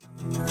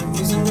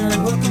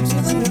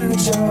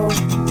show.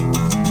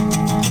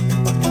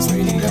 Podcast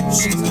Radio.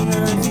 She's a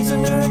nerd, he's a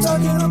nerd,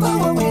 talking about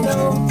what we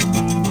know.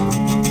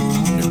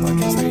 Nerd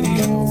Podcast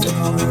Radio.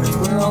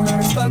 We're all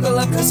nerds, buckle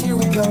up, cause here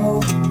we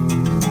go.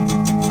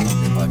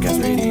 Nerd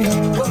Podcast Radio.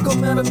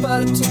 Welcome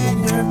everybody to the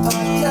Nerd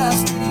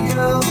Podcast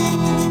Radio.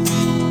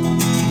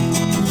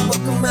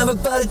 Welcome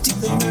everybody to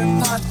the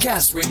Nerd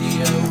Podcast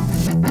Radio.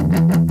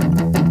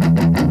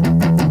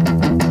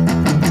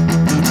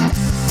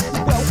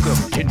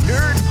 Welcome to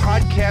Nerd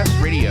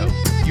Podcast Radio,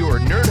 your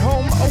nerd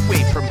home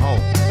away from home.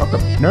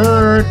 Welcome to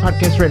Nerd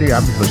Podcast Radio.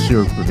 I'm your host,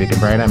 Super Big and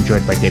Brian. I'm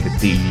joined by David,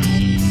 the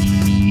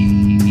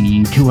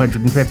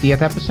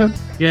 250th episode?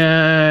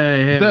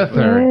 Yay. The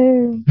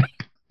third.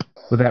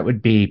 Well, that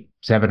would be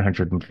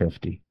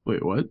 750.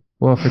 Wait, what?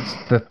 Well, if it's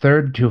the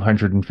third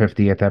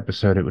 250th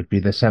episode, it would be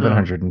the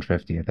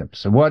 750th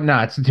episode. Well, no,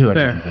 it's the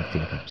 250th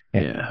episode.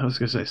 Yeah, I was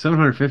going to say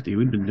 750.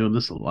 We've been doing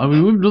this a lot. I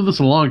mean, we've been doing this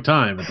a long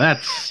time, but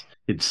that's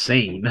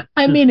insane.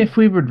 I mean, if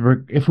we were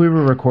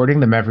recording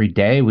them every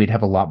day, we'd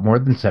have a lot more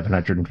than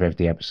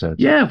 750 episodes.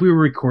 Yeah, if we were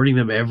recording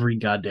them every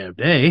goddamn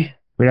day.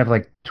 We'd have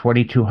like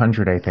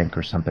 2,200, I think,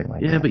 or something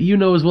like that. Yeah, but you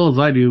know as well as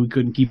I do, we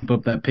couldn't keep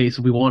up that pace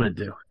if we wanted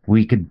to.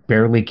 We could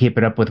barely keep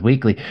it up with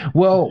weekly.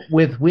 Well,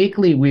 with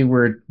weekly, we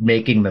were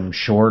making them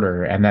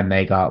shorter, and then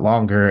they got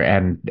longer,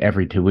 and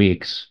every 2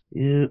 weeks.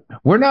 Yeah.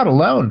 We're not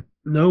alone.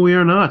 No, we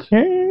are not.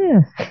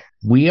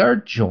 We are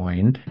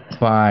joined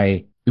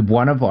by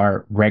one of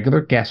our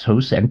regular guest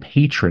hosts and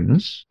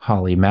patrons,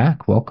 Holly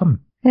Mack.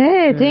 Welcome.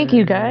 Hey, thank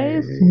you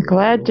guys.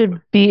 Glad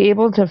to be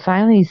able to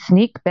finally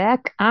sneak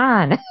back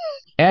on.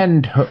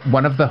 And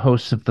one of the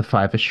hosts of the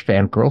Five-ish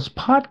Fangirls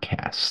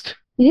podcast.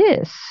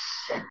 Yes.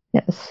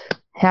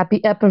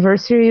 Happy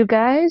anniversary, you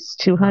guys.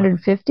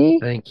 250.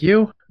 Thank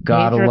you.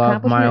 Gotta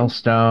love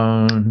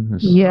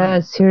milestones.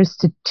 Yes, here's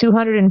to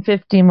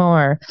 250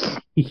 more.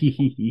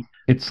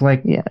 It's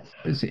like, yes.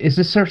 Is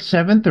this our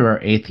 7th or our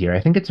 8th year?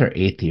 I think it's our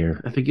 8th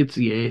year. I think it's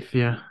the 8th,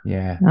 yeah.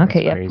 Yeah.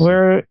 Okay, yep.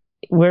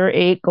 We're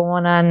 8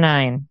 going on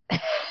 9.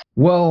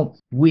 Well,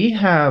 we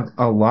have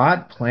a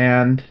lot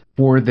planned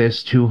for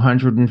this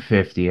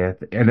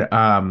 250th, and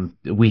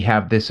we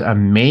have this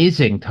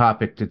amazing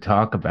topic to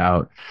talk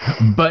about.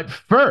 But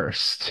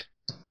first,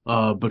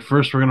 we're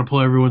going to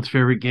play everyone's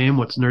favorite game,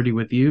 What's Nerdy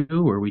With You,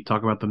 where we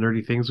talk about the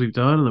nerdy things we've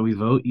done, and then we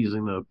vote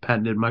using the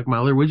patented Mike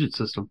Myler widget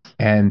system.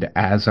 And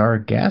as our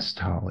guest,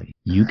 Holly,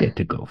 you get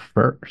to go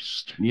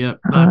first. Yep,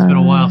 it's been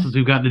a while since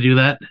we've gotten to do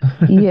that.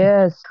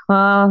 Yes.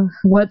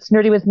 What's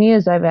nerdy with me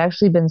is I've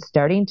actually been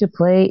starting to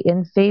play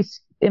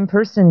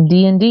in-person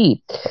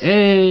D&D.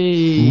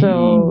 Hey!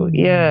 So,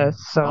 yes.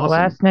 So awesome.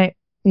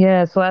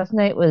 Last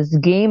night was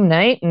game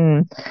night,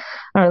 and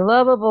our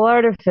lovable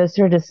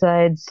artificer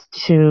decides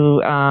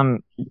to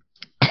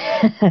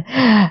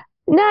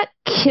not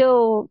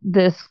kill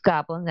this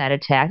goblin that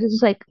attacked. It's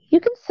just like, you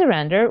can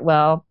surrender.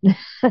 Well,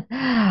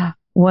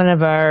 one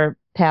of our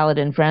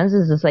paladin friends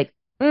is just like,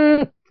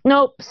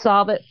 nope,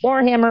 solve it.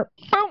 Warhammer.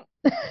 Boom.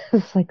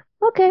 It's like,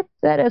 okay,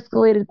 that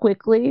escalated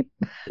quickly.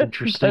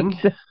 Interesting.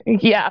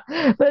 Yeah.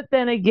 But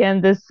then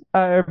again,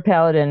 our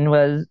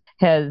paladin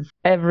has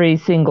every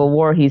single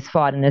war he's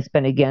fought and has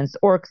been against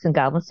orcs and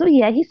goblins. So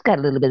yeah, he's got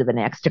a little bit of an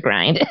axe to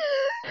grind.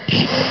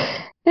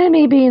 And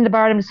me being the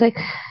bard, I'm just like,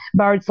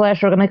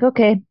 bard/orc, I'm like,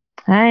 okay,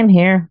 I'm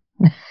here.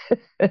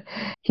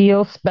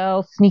 Heal,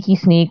 spell, sneaky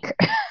sneak.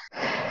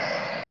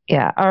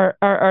 Yeah, our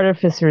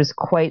artificer is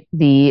quite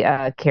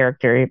the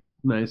character.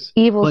 Nice.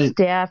 Evil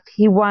staff,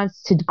 he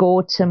wants to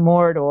go to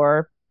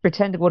Mordor,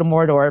 pretend to go to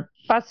Mordor,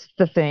 bust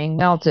the thing,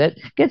 melt it,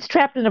 gets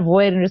trapped in a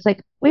void, and just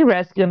like, we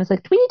rescue him. It's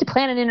like, do we need to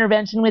plan an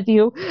intervention with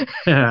you?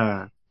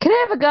 Yeah. Can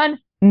I have a gun?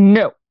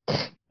 No.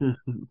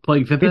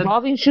 Playing 5th Ed?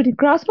 Revolving shooting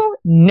crossbow?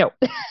 No.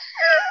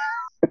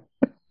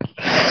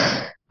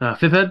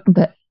 5th Ed?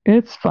 But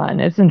it's fun.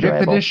 It's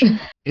enjoyable. 5th edition?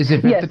 Is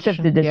it 5th yes, edition?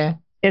 5th edition. Yeah.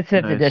 It's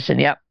 5th Nice. edition,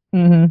 yep.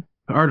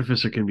 Mm-hmm.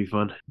 Artificer can be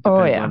fun.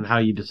 Depends on how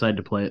you decide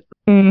to play it.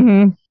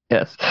 Mm-hmm.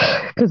 Yes.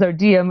 Because our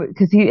DM,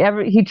 because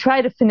he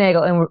tried to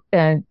finagle,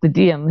 and the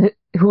DM,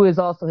 who is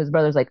also his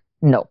brother, is like,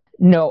 no.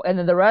 And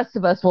then the rest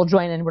of us will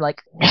join in, and we're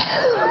like, but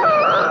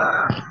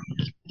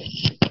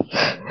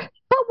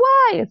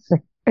why? It's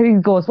like, and he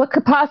goes, what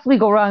could possibly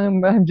go wrong?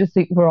 And I'm just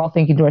we're all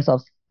thinking to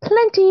ourselves,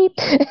 plenty.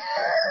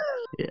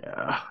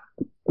 Yeah.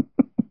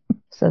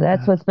 So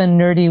that's what's been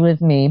nerdy with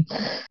me.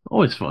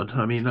 Always fun.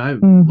 I mean,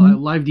 Mm-hmm.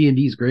 live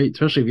D&D is great,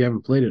 especially if you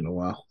haven't played it in a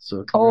while.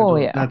 So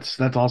yeah, that's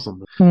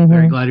awesome. Mm-hmm.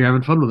 Very glad you're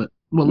having fun with it.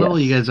 What level are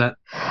you guys at?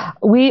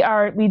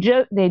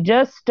 They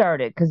just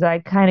started, because I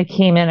kind of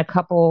came in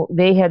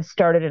they had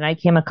started and I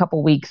came a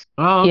couple weeks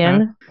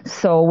in.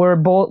 So we're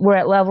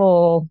at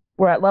level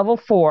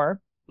 4.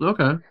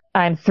 Okay.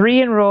 I'm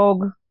 3 in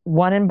rogue,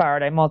 1 in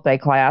bard. I'm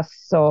multi-class.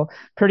 So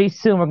pretty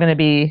soon we're going to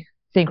be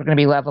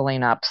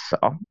leveling up. So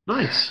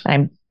nice.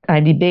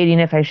 I'm debating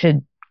if I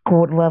should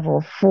go to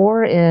level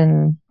 4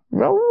 in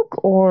rogue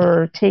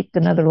or take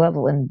another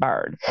level in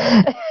bard.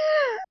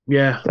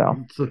 Yeah, so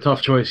it's a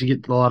tough choice. You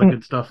get a lot of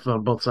good stuff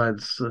on both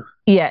sides.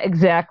 Yeah,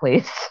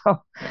 exactly.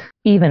 So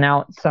even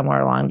out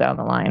somewhere along down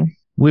the line.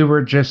 We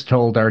were just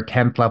told our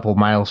 10th level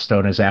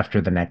milestone is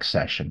after the next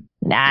session.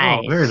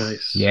 Nice. Oh, very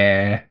nice.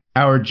 Yeah.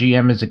 Our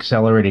GM is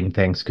accelerating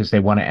things because they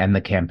want to end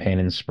the campaign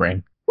in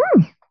spring.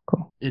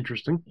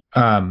 Interesting.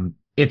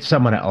 It's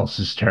someone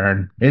else's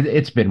turn.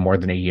 It's been more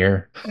than a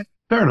year.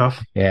 Fair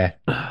enough. Yeah.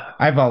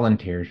 I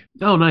volunteered.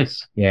 Oh,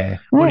 nice. Yeah.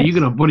 What are you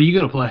gonna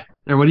play?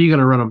 Or what are you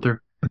gonna run them through?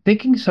 I'm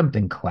thinking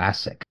something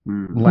classic.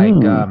 Hmm. Like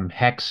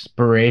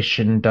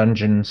Hexpiration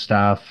dungeon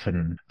stuff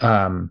and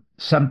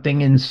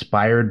something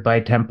inspired by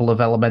Temple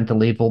of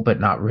Elemental Evil, but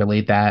not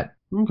really that.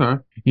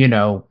 Okay. You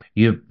know,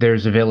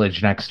 there's a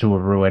village next to a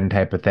ruin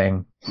type of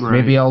thing. Right.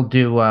 Maybe I'll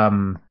do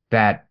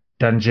that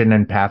dungeon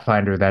and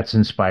Pathfinder that's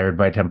inspired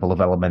by Temple of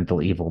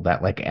Elemental Evil,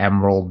 that like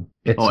Emerald.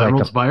 It's like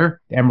Emerald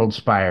Spire? Emerald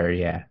Spire,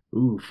 yeah.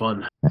 Ooh,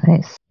 fun.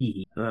 Nice.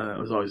 It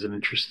was always an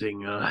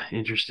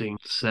interesting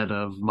set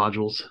of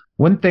modules.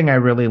 One thing I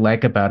really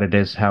like about it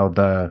is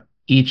how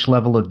each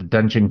level of the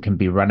dungeon can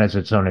be run as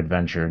its own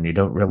adventure, and you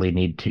don't really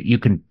need to. You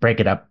can break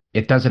it up.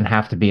 It doesn't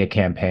have to be a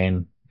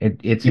campaign.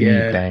 It's a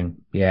neat thing.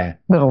 Yeah.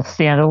 Little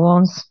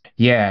standalones.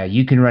 Yeah,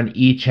 you can run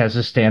each as a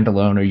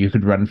standalone, or you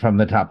could run from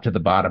the top to the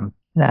bottom.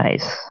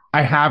 Nice.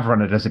 I have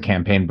run it as a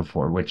campaign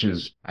before, which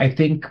is, I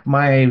think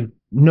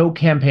no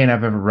campaign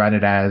I've ever run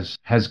it as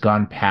has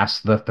gone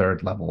past the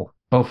 3rd level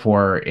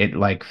before it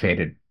like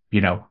faded.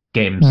 You know,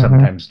 games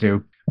sometimes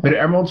do. But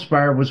Emerald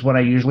Spire was what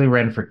I usually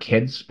ran for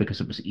kids because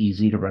it was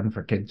easy to run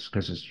for kids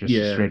because it's just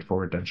a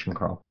straightforward dungeon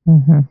crawl.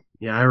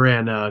 Yeah, I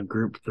ran a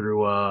group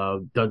through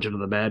Dungeon of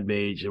the Mad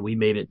Mage, and we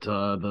made it to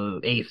the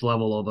 8th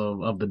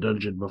level of the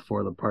dungeon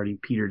before the party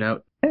petered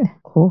out.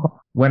 Cool.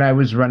 When I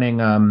was running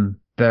Rise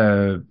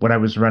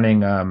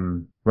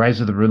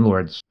of the Rune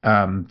Lords,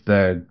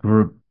 the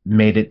group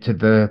made it to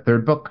the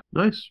 3rd book.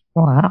 Nice.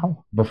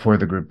 Wow. Before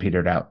the group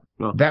petered out.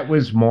 Oh. That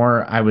was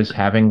more, I was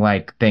having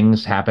like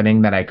things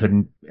happening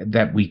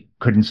that we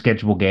couldn't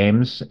schedule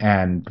games,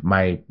 and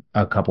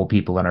a couple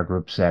people in our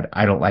group said,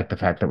 I don't like the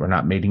fact that we're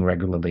not meeting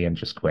regularly, and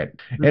just quit.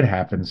 It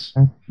happens.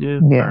 Yeah,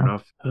 fair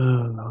enough.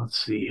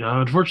 Let's see.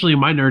 Unfortunately,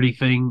 my nerdy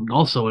thing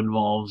also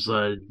involves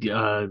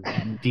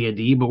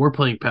D&D, but we're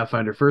playing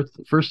Pathfinder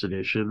first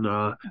edition.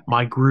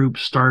 My group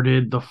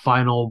started the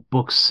final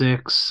book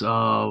 6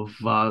 of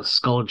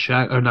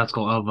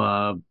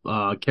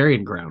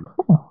Carrion Ground.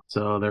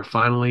 So they're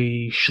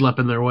finally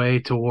schlepping their way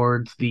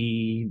towards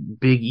the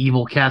big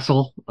evil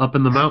castle up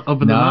in the mountains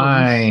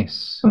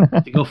Nice.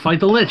 to go fight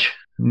the Lich.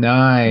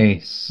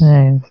 Nice.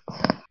 Nice.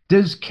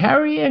 Does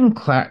Carrion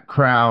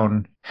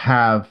Crown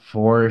have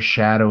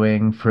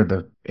foreshadowing for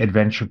the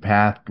adventure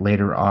path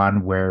later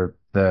on where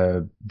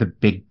the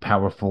big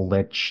powerful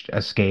Lich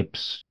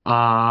escapes?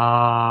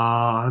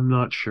 I'm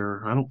not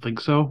sure. I don't think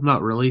so.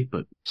 Not really,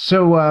 but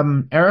So,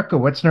 Erica,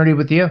 what's nerdy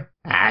with you?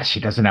 She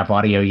doesn't have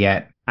audio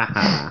yet.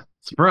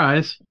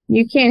 surprise.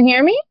 You can't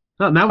hear me?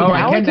 No, now we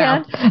I can.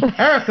 can now.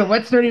 Erica,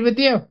 what's nerdy with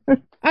you?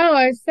 Oh,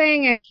 I was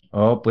saying it.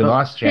 Oh, we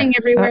lost you. Saying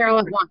everywhere all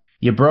at once.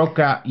 You broke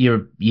up.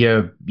 You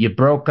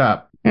broke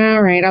up.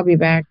 All right, I'll be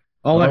back.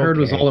 All I heard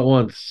was Okay. all at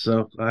once.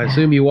 So I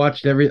assume you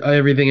watched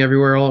everything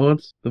everywhere all at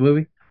once. The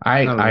movie.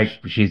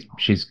 She's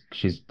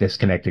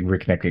disconnecting,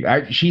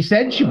 reconnecting. She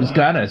said she was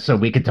gonna, so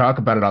we could talk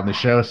about it on the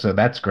show. So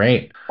that's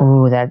great.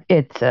 Oh,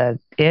 it's a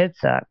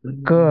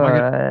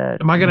good.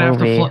 Am I gonna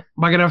movie.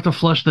 have to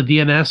flush the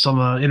DNS on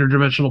the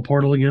interdimensional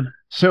portal again?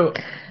 So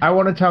I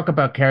want to talk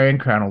about Carrion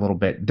Crown a little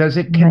bit. Does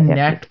it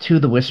connect to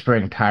the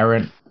Whispering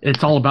Tyrant?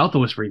 It's all about the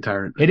Whispering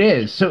Tyrant. It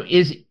is. So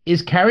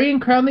is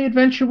Carrion Crown the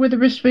adventure where the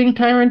Whispering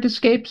Tyrant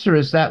escapes, or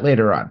is that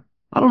later on?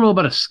 I don't know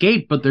about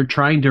escape, but they're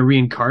trying to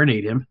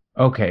reincarnate him.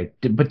 Okay,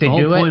 but they The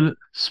do whole it. point-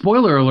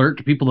 Spoiler alert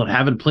to people that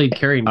haven't played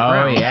Carrion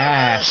Crown. Oh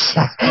yeah.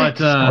 But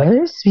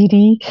Spoilers,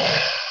 sweetie.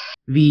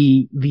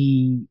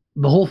 the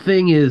whole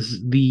thing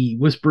is the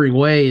Whispering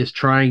Way is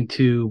trying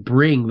to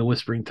bring the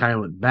Whispering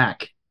Tyrant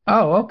back.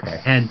 Oh,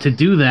 okay. And to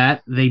do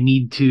that, they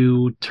need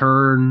to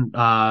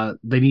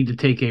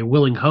take a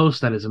willing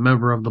host that is a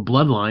member of the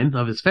bloodline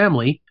of his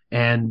family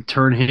and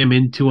turn him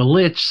into a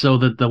lich so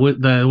that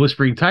the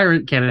Whispering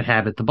Tyrant can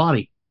inhabit the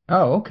body.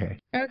 Oh, okay.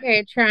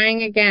 Okay,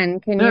 trying again.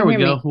 Can There you we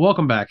hear go. me?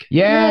 Welcome back.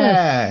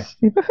 Yeah.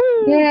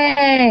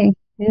 Yay!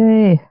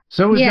 Yay.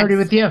 So it was Yes. nerdy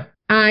with you.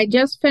 I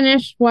just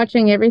finished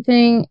watching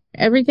everything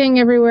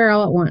everywhere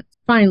all at once.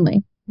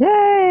 Finally.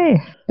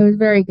 Yay. It was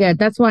very good.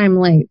 That's why I'm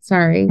late.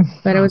 Sorry.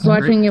 But I was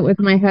Great. watching it with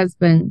my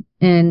husband,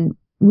 and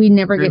we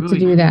never Great get to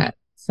movie. do that.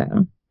 So,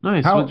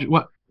 Nice. How-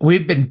 What?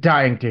 We've been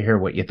dying to hear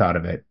what you thought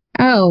of it.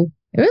 oh,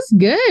 it was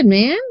good,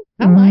 man.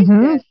 I liked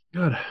Mhm. it.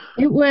 Good.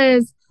 It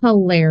was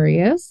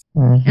hilarious.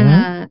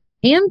 Mhm.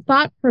 And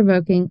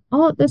thought-provoking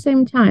all at the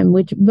same time,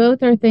 which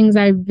both are things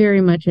I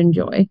very much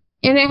enjoy.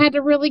 And it had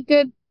a really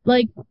good,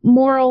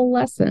 moral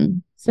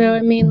lesson. So,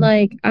 I mean,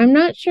 I'm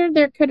not sure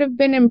there could have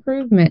been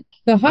improvement.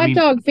 The hot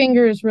dog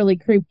fingers really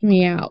creeped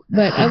me out.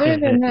 But other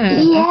than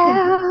that,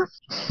 Yeah.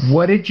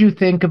 What did you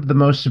think of the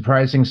most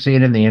surprising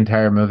scene in the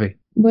entire movie?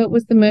 what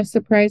was the most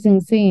surprising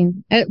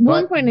scene? At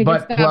one point, I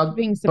just stopped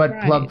being surprised.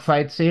 But plug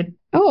fight scene?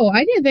 Oh,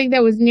 I didn't think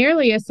that was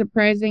nearly as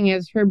surprising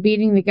as her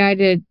beating the guy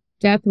to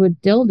death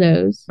with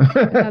dildos. I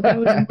thought that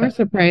was more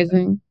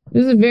surprising.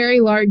 This is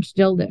very large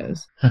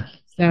dildos.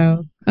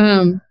 So,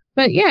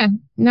 but yeah,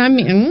 no, I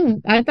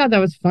mean, I thought that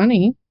was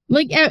funny.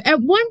 Like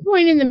at one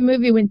point in the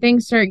movie, when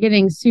things start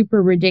getting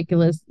super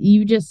ridiculous,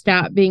 you just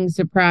stop being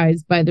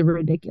surprised by the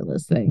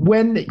ridiculous thing.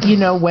 When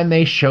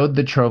they showed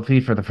the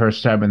trophy for the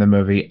first time in the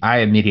movie, I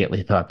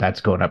immediately thought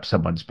that's going up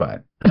someone's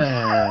butt.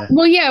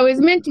 Well, yeah, it was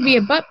meant to be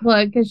a butt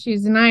plug because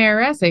she's an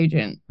IRS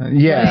agent.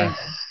 Yeah.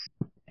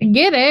 I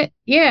get it.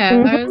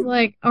 Yeah, I was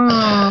like,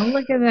 oh,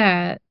 look at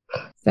that.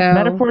 So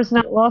Metaphor's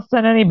not lost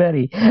on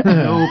anybody.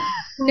 Nope.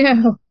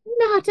 no,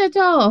 not at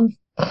all.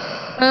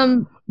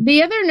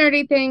 The other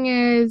nerdy thing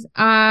is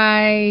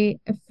I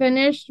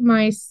finished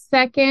my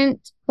second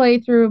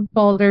playthrough of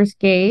Baldur's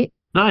Gate.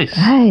 Nice.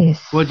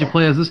 Nice. What'd you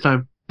play as this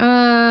time?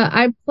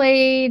 I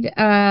played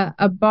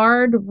a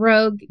bard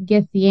rogue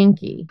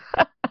Githyanki.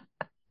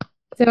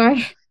 So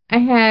I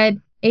had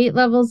 8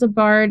 levels of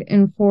bard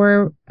and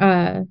 4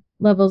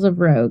 levels of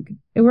rogue.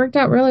 It worked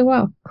out really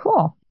well.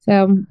 Cool.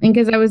 So, and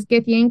because I was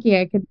Githyanki,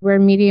 I could wear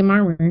medium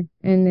armor,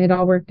 and it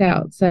all worked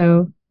out.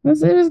 So it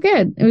was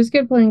good. It was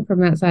good playing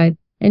from that side.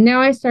 And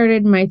now I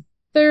started my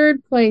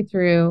 3rd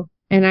playthrough,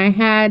 and I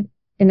had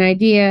an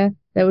idea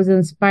that was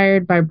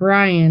inspired by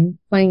Brian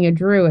playing a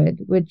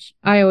druid, which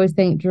I always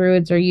think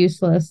druids are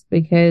useless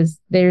because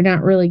they're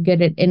not really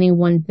good at any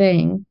one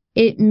thing.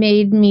 It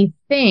made me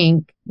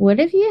think, what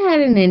if you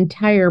had an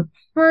entire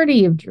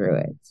party of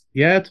druids?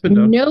 Yeah, it's been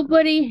done.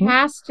 Nobody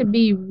has to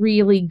be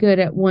really good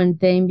at one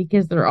thing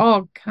because they're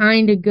all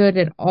kind of good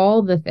at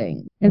all the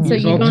things. And so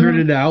Just you all don't turn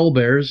have, into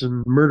owlbears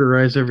and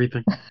murderize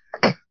everything.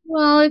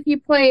 well, if you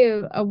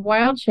play a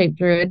wild shape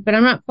druid, but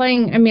I'm not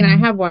playing, I mean, I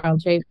have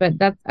wild shape, but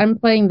I'm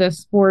playing the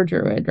spore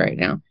druid right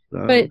now.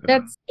 But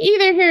that's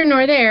either here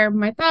nor there.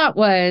 My thought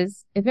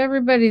was, if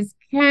everybody's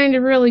kind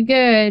of really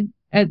good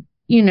at,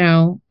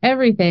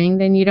 everything,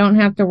 then you don't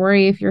have to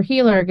worry if your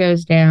healer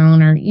goes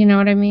down or, you know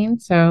what I mean?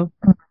 So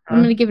I'm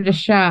going to give it a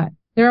shot.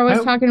 They're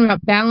always talking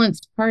about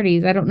balanced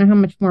parties. I don't know how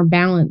much more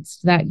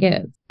balanced that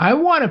gets. I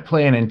want to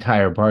play an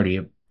entire party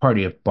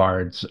of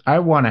bards. I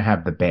want to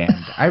have the band.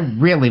 I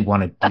really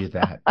want to do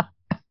that.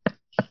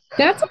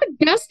 That's what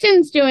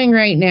Dustin's doing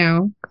right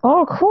now.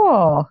 Oh,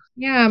 cool.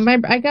 Yeah,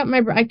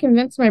 I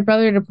convinced my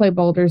brother to play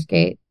Baldur's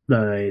Gate.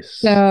 Nice.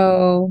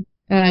 So,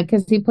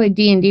 because he played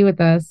D&D with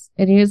us,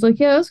 and he was like,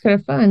 "Yeah, that's kind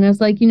of fun." I was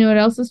like, "You know what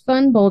else is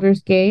fun?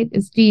 Baldur's Gate.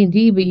 It's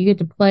D&D, but you get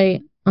to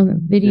play on the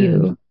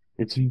video." Yeah.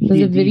 It's a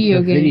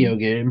video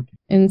game.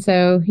 And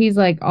so he's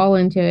like all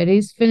into it.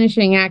 He's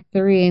finishing Act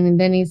 3, and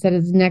then he said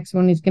his next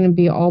one he's going to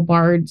be all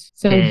bards,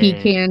 so he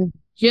can,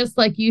 just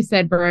like you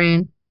said,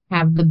 Brian,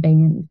 have the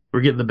band.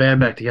 We're getting the band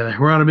back together.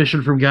 We're on a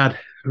mission from God.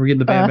 We're getting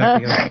the band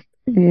back together.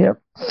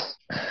 Yep.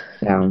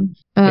 So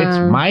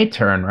It's my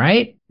turn,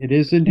 right? It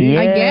is indeed.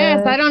 I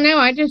guess. I don't know.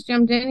 I just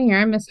jumped in here.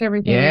 I missed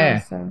everything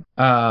else. So.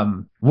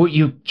 Well,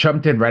 you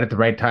jumped in right at the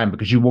right time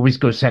because you always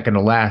go second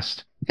to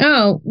last.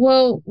 Oh,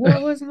 well,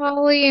 what was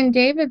Holly and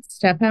David's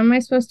stuff? How am I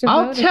supposed to vote?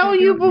 I'll tell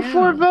you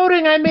before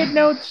voting. I made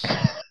notes.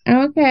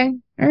 Okay.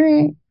 All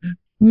right.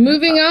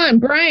 Moving on.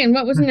 Brian,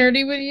 what was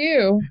nerdy with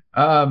you?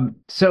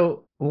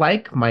 So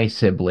like my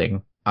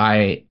sibling,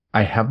 I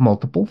have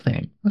multiple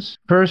things.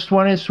 First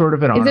one is sort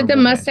of an Is it the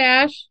honorable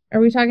mustache? Are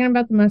we talking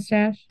about the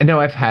mustache?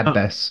 No, I've had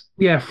this.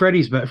 Yeah,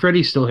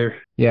 Freddie's still here.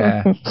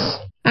 Yeah.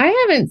 I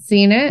haven't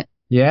seen it.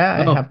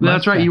 Yeah, I have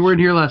that's right. You weren't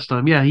here last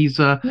time. Yeah, he's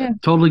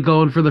totally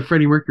going for the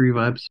Freddie Mercury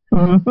vibes.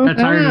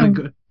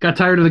 Got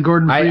tired of the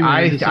Gordon Freeman.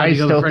 I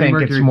still think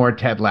Mercury. it's more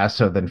Ted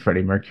Lasso than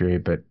Freddie Mercury,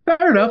 but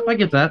fair enough. I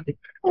get that.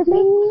 I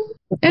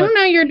don't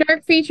know. Your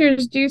dark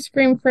features do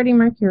scream Freddie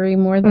Mercury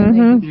more than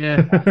they do.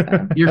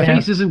 Yeah. Your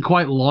face isn't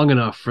quite long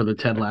enough for the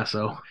Ted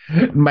Lasso.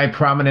 My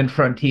prominent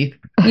front teeth.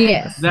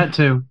 Yes. That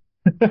too.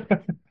 All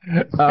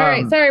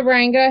right. Sorry,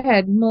 Brian. Go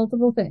ahead.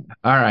 Multiple things.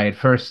 All right.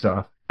 First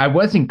off, I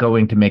wasn't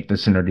going to make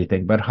this a nerdy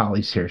thing, but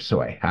Holly's here,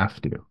 so I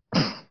have to.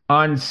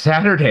 On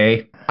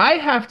Saturday, I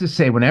have to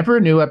say, whenever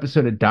a new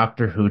episode of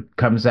Doctor Who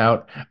comes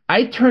out,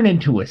 I turn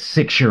into a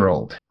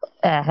 6-year-old.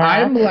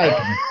 I'm like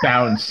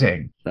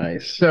bouncing.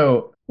 Nice.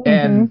 So,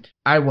 and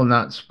I will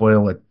not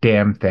spoil a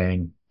damn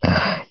thing.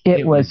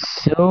 It was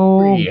so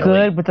really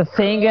good with the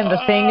thing and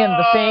the thing and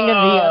the thing and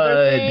the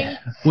other thing.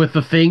 With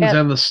the things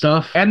and the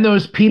stuff. And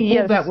those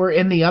people that were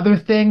in the other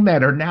thing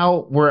that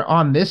were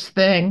on this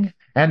thing.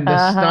 And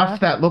the stuff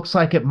that looks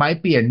like it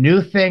might be a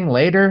new thing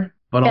later.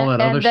 But all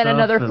that other stuff. And then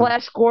another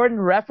Flash Gordon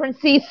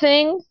referencey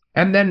thing.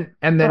 And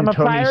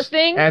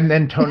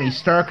then Tony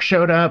Stark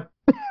showed up.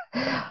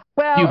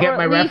 Well, do you get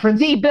my reference?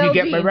 Do you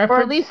get my reference?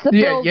 Or at least the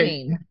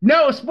building.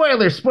 No,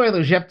 spoilers.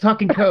 You have to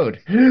talk in code.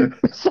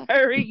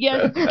 Sorry,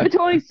 yes.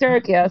 Tony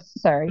Stark, yes.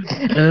 Sorry.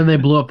 And then they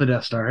blew up the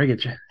Death Star. I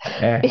get you.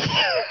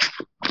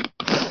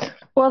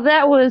 Well,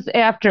 that was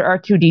after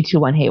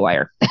R2-D2 on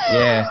Haywire.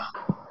 Yeah.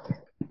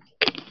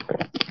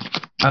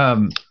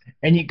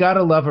 And you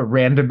gotta love a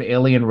random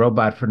alien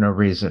robot for no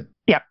reason.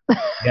 Yep.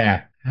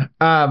 Yeah.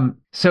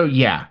 So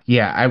yeah,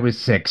 I was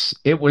 6.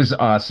 It was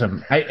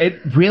awesome. It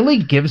really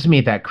gives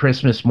me that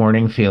Christmas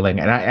morning feeling,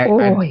 and Oh,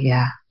 I'm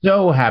yeah.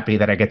 so happy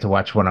that I get to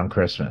watch one on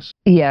Christmas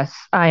Yes,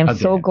 I am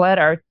so again. glad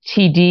our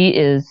TD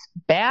is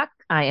back.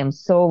 I am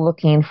so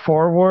looking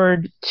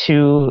forward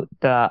to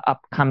the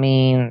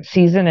upcoming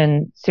season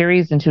and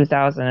series in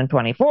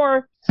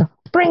 2024. So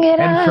bring it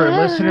And for on.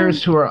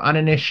 listeners who are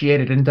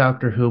uninitiated in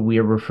Doctor Who, we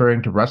are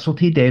referring to Russell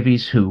T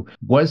Davies, who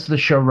was the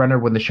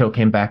showrunner when the show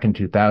came back in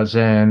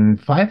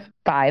 2005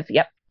 5.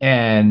 Yep.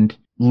 and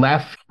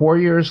left 4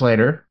 years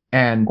later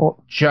and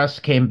Oh,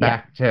 just came yeah.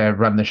 back to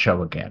run the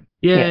show again.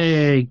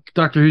 Yay!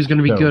 Doctor Who's going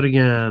to be So- good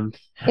again.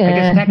 I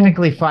guess Eh,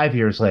 technically 5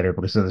 years later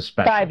because of the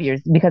special. 5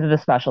 years because of the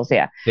specials.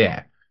 Yeah.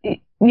 Yeah.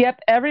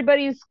 Yep,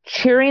 everybody's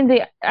cheering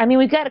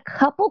we've got a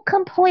couple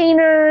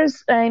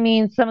complainers. I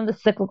mean, some of the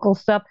cyclical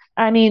stuff.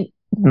 I mean,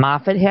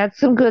 Moffat had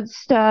some good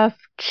stuff.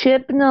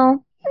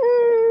 Chibnall.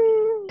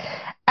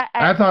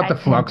 I thought the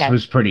Flux okay.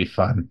 was pretty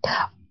fun.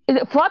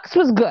 Flux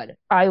was good.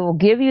 I will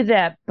give you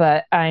that.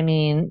 But I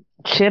mean,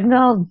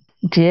 Chibnall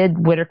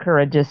did Whitaker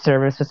a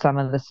disservice with some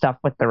of the stuff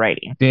with the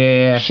writing.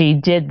 Yeah. She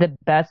did the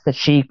best that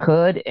she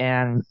could,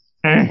 and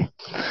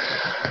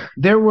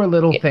There were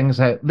little things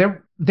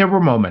there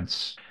were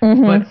moments,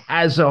 Mhm. but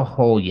as a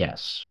whole,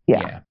 yes.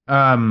 Yeah.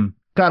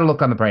 Gotta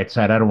look on the bright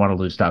side. I don't want to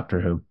lose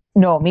Doctor Who.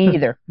 No, me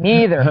either.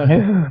 Me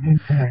either.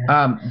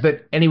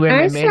 But anyway,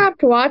 I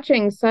stopped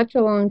watching such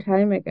a long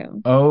time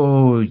ago.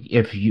 Oh,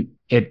 if you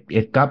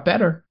it got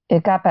better.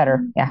 It got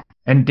better. Yeah.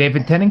 And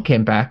David Tennant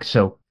came back,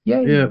 so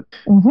yay. Yeah.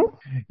 Mm-hmm.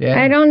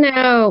 Yeah. I don't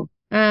know.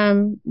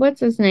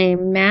 What's his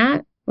name?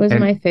 Matt was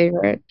And- my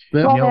favorite.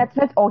 Oh, Neil- Matt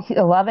Smith. Oh,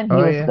 11. He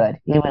Oh, was yeah. good.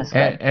 He was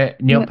good.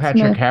 Neil Matt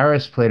Patrick Smith.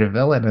 Harris played a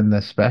villain in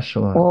the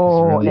special. It was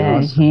Oh, really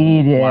and awesome.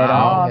 he did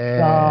Wow.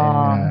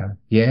 awesome.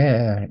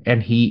 Yeah.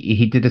 And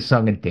he did a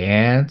song and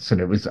dance,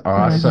 and it was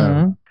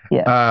awesome. Mhm.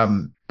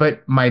 Yes.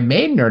 But my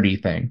main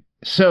nerdy thing.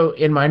 So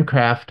in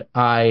Minecraft,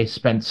 I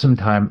spent some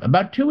time,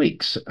 about 2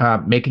 weeks,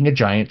 making a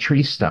giant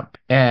tree stump,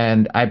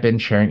 and I've been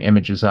sharing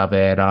images of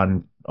it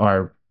on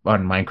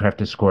Minecraft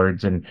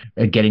Discords and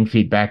getting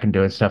feedback and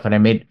doing stuff. And I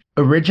made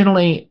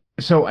originally.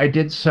 So I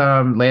did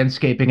some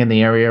landscaping in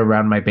the area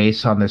around my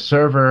base on this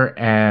server,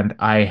 and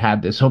I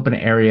had this open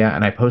area,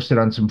 and I posted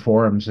on some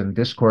forums and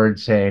Discord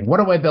saying, "What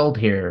do I build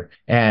here?"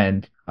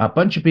 And a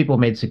bunch of people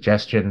made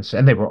suggestions,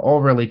 and they were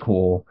all really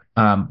cool.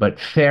 But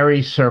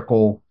Fairy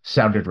Circle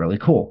sounded really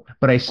cool.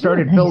 But I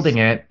started nice. building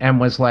it and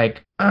was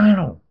like, I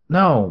don't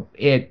know.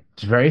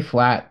 It's very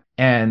flat,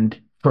 and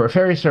for a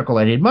fairy circle,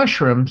 I need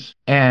mushrooms,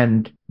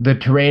 and the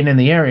terrain in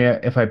the area,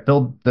 if I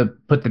put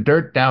the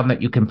dirt down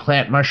that you can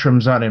plant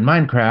mushrooms on in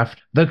Minecraft,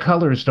 the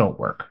colors don't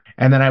work.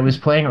 And then I was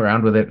playing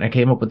around with it, and I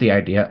came up with the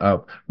idea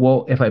of,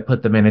 well, if I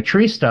put them in a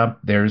tree stump,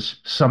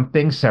 there's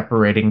something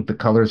separating the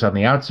colors on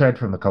the outside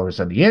from the colors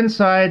on the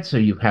inside, so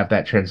you have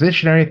that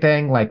transitionary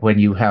thing, like when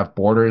you have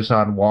borders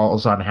on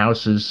walls on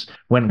houses,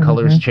 when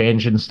colors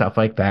change and stuff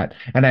like that.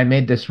 And I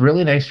made this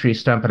really nice tree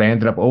stump, and I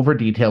ended up over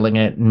detailing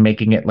it and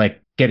making it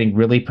like getting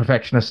really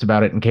perfectionist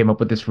about it, and came up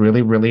with this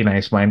really, really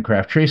nice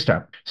Minecraft tree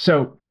stump.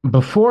 So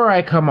before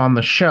I come on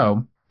the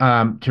show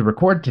to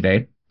record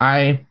today,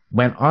 I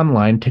went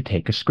online to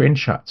take a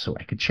screenshot so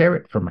I could share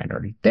it for my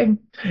nerdy thing.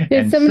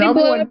 Did somebody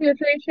blow up your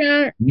tree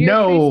stand?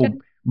 No,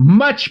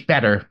 much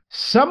better.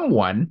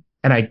 Someone,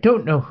 and I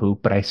don't know who,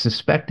 but I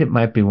suspect it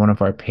might be one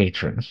of our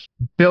patrons,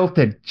 built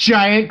a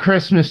giant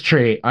Christmas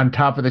tree on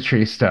top of the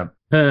tree stump.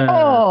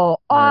 Oh,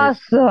 Nice.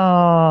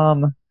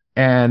 awesome.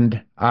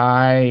 And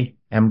I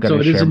am going So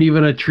to it share. isn't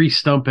even a tree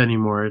stump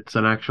anymore. It's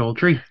an actual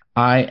tree.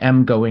 I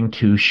am going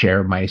to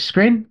share my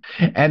screen.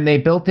 And they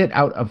built it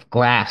out of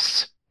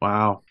glass.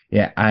 Wow.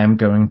 Yeah, I'm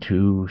going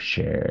to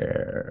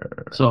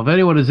share. So if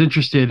anyone is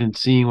interested in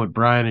seeing what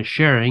Brian is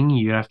sharing,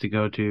 you have to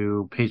go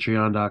to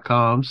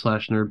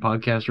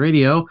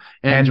patreon.com/nerdpodcastradio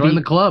and join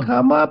the club.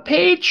 Become a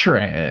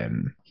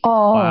patron.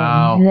 Oh,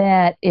 Wow.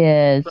 that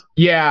is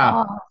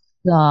Yeah.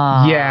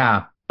 awesome.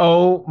 Yeah.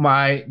 Oh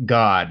my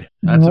God.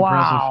 That's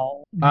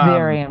wow.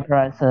 Very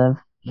impressive.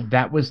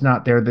 That was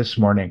not there this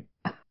morning.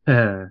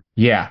 impressive.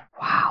 Yeah.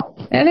 Wow.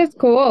 That is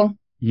cool.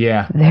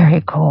 Yeah.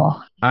 Very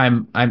cool.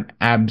 I'm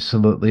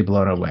absolutely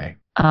blown away.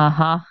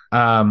 Uh-huh.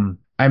 I'm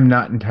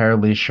not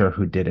entirely sure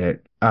who did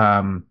it.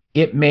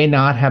 It may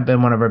not have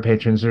been one of our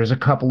patrons. There's a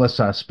couple of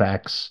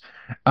suspects.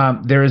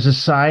 There is a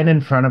sign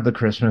in front of the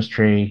Christmas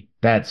tree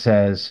that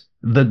says,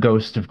 "The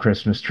ghost of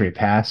Christmas tree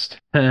passed."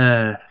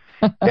 And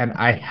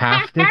I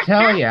have to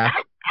tell you,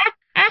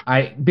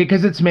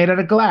 because it's made out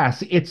of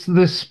glass, it's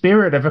the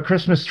spirit of a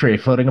Christmas tree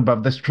floating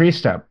above this tree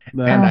stump.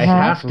 And I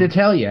have to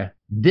tell you,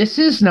 this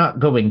is not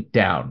going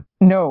down.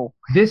 No.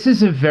 This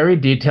is a very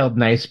detailed,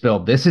 nice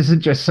build. This isn't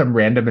just some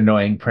random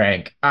annoying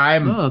prank.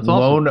 I'm that's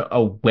blown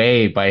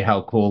away by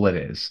how cool it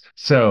is.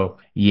 So,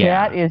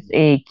 yeah. That is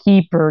a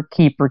keeper.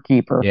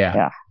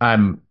 Yeah.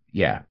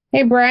 Yeah.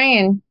 Hey,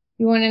 Brian,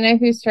 you want to know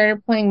who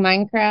started playing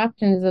Minecraft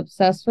and is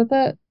obsessed with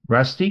it?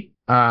 Rusty?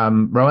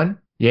 Rowan?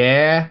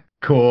 Yeah.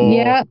 Cool.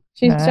 Yeah,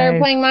 she started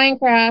Nice. playing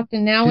Minecraft,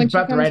 and now She's when she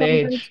about the comes right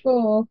home from age.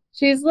 school,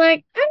 she's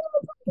like, I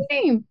don't know the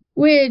game.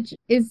 which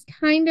is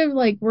kind of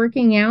like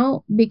working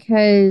out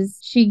because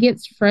she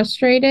gets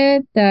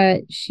frustrated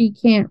that she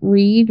can't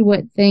read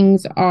what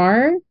things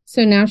are.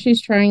 So now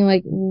she's trying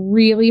like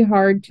really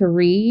hard to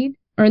read.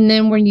 And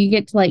then when you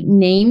get to like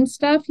name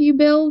stuff you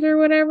build or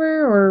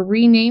whatever, or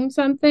rename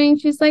something,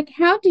 she's like,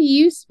 how do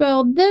you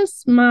spell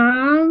this,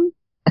 Mom?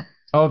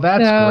 Oh,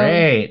 that's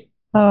great.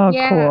 Oh,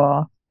 Yeah.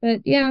 cool.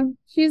 But yeah,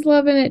 she's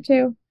loving it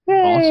too.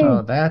 Yay.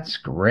 Oh, that's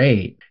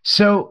great.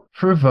 So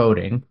for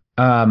voting,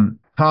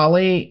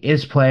 Holly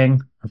is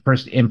playing her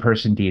first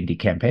in-person D&D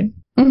campaign,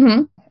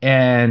 Mm-hmm.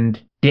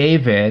 and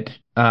David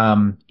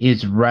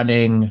is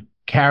running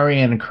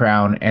Carrion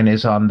Crown and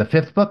is on the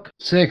 5th book.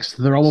 6th.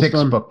 They're almost Sixth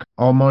done. book,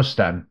 almost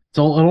done. It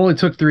only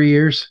took 3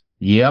 years.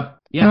 Yep.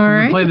 Yeah, All we've been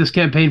right. playing this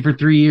campaign for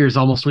 3 years,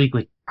 almost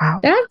weekly.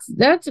 Wow.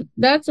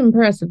 That's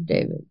impressive,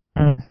 David.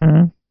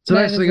 Mm-hmm. It's a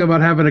nice thing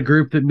about having a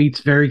group that meets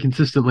very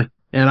consistently.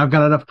 And I've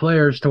got enough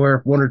players to where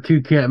if 1 or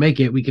 2 can't make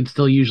it, we can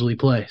still usually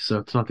play. So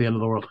it's not the end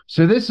of the world.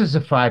 So this is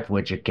a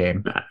 5-widget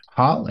game.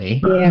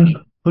 Holly, Yeah.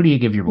 who do you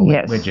give your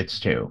Yes. widgets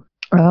to?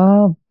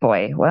 Oh,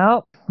 boy.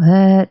 Well,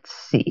 let's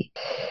see.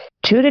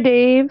 2 to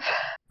Dave,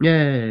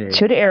 Yay.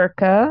 2 to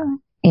Erica,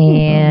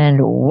 and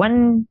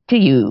 1 to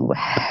you.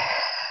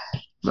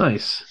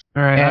 Nice.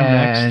 All right, I'm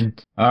next.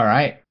 And all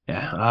right.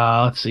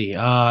 Yeah, let's see.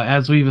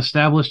 As we've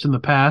established in the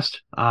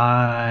past,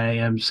 I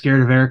am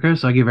scared of Erica,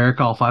 so I give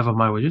Erica all 5 of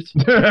my widgets.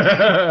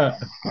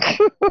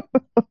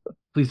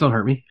 Please don't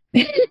hurt me.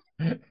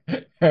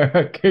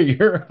 Erica,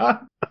 you're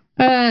on.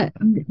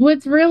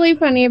 What's really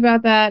funny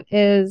about that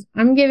is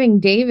I'm giving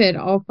David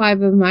all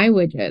 5 of my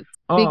widgets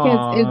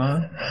because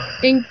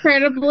it's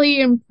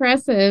incredibly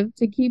impressive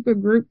to keep a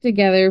group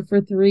together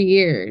for 3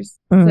 years.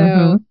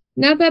 So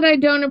not that I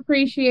don't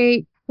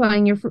appreciate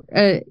playing your,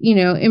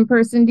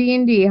 in-person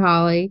D&D,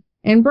 Holly.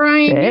 And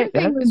Brian, your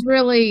thing was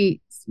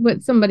really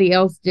what somebody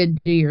else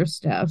did to your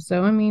stuff.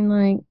 So, I mean,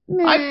 like,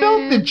 I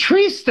built the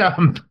tree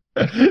stump.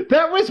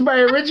 That was my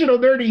original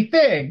nerdy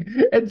thing.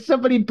 And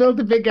somebody built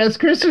a big ass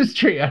Christmas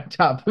tree on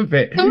top of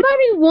it.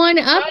 Somebody one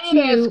up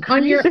you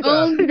on your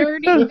own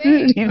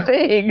nerdy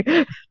thing.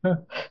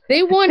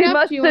 They one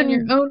up you on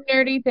your own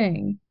nerdy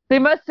thing. They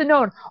must have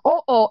known.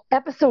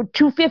 Episode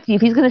 250.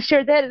 If he's going to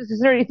share that as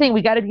his nerdy thing,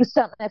 we got to do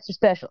something extra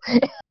special.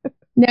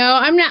 No,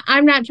 I'm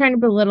not trying to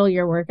belittle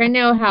your work. I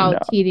know how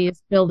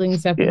tedious building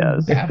stuff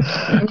is.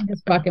 I'm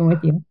just fucking with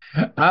you.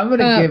 I'm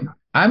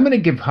gonna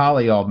give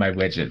Holly all my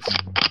widgets.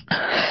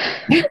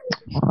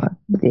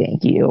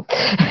 Thank you.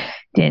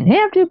 Didn't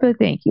have to, but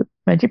thank you.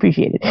 Much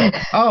appreciated.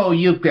 Oh,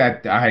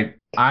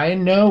 I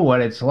know what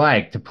it's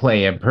like to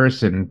play in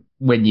person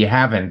when you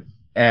haven't,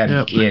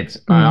 and it's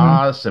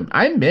awesome.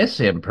 I miss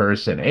in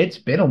person. It's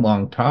been a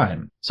long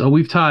time. So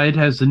we've tied.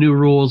 Has the new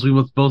rules.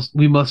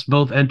 We must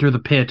both enter the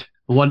pit.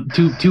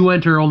 Two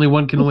enter. Only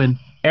one can win.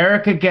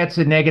 Erica gets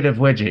a negative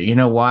widget. You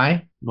know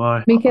why?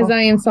 Why? Because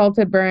I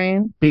insulted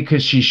Brian.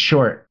 Because she's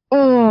short.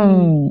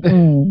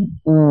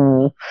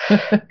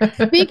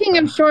 Speaking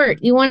of short,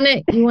 you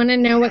wanna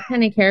know what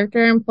kind of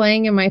character I'm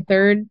playing in my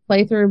 3rd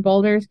playthrough of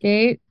Baldur's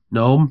Gate?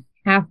 Gnome.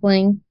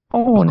 Halfling.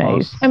 Oh,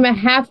 nice. I'm a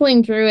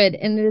halfling druid,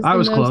 and it is the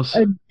most close.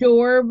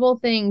 adorable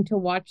thing to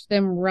watch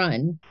them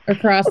run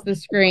across the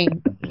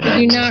screen.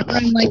 They do not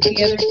run like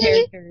the other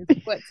characters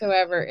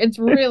whatsoever. It's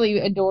really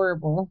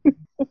adorable.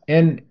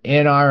 In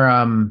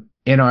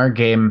our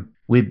game,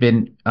 we've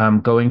been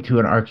going to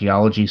an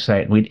archaeology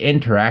site. We'd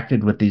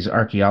interacted with these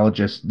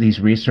archaeologists, these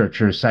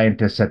researchers,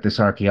 scientists at this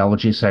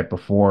archaeology site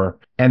before,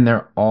 and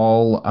they're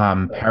all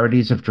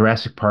parodies of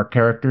Jurassic Park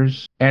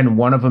characters. And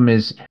one of them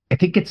is, I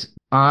think it's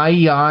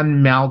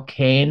Ion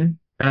Malkane,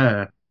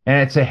 and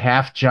it's a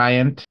half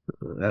giant.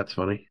 That's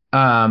funny.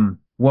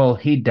 Well,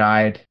 he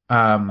died.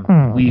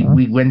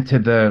 We went to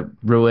the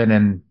ruin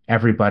and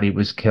everybody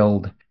was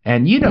killed.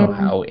 And you know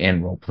how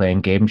in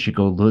role-playing games you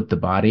go loot the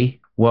body.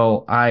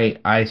 Well,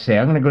 I say,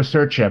 I'm going to go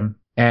search him.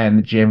 And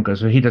the GM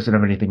goes, well, he doesn't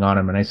have anything on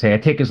him. And I say, I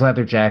take his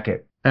leather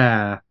jacket.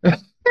 That's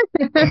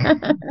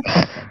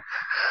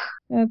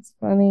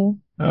funny.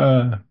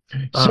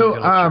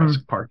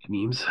 Jurassic Park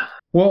memes.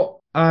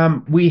 Well,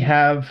 we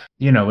have,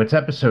 it's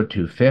episode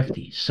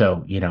 250.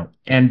 So,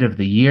 end of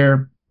the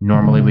year.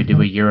 Normally we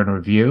do a year in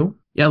review.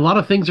 Yeah, a lot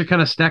of things are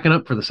kind of stacking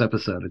up for this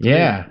episode. It's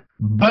weird.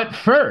 But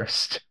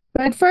first,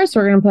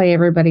 we're going to play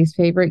everybody's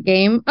favorite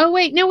game. Oh,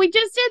 wait, no, we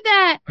just did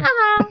that.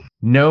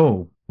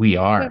 No, we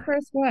are. But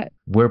first what?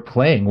 We're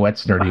playing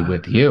What's Nerdy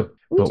with You.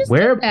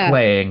 We're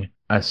playing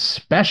a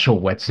special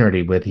What's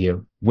Nerdy with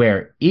You,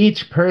 where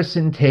each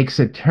person takes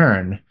a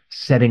turn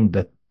setting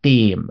the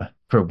theme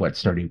for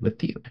What's Nerdy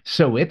with You.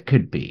 So it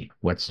could be,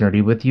 What's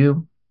Nerdy with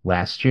You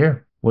last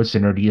year? What's the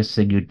nerdiest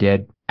thing you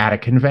did at a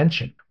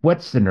convention?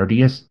 What's the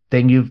nerdiest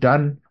thing you've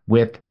done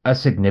with a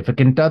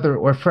significant other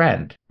or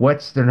friend?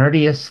 What's the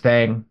nerdiest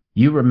thing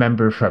you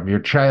remember from your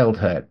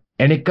childhood?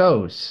 And it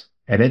goes,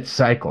 and it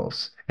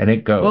cycles, and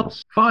it goes. Well,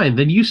 fine,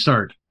 then you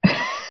start.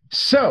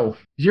 So,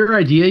 your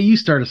idea, you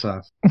start us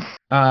off.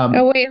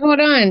 Oh, wait, hold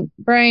on.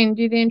 Brian,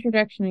 do the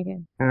introduction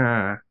again.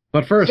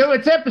 But first, So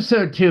it's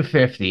episode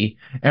 250,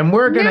 and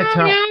we're gonna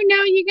talk.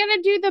 No, you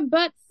gotta do the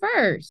but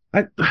first.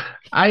 But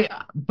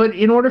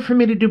in order for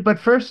me to do but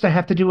first, I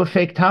have to do a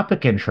fake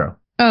topic intro.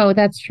 Oh,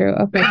 that's true.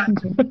 Okay.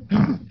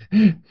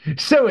 Continue.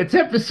 So it's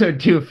episode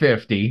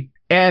 250,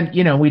 and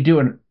we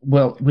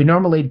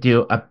normally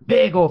do a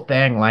big old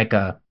thing like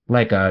a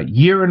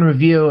year in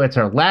review. It's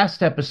our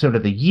last episode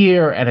of the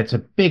year, and it's a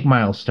big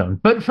milestone.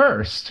 But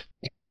first,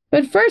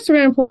 we're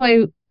going to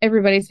play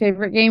everybody's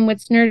favorite game,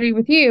 What's Nerdy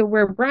with You,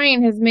 where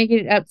Brian has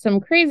made up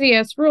some crazy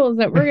ass rules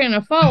that we're going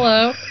to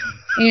follow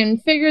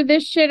and figure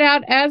this shit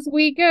out as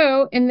we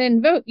go, and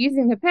then vote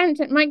using the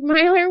patented Mike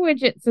Myler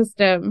widget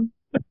system.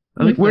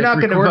 I think we're not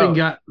going to vote.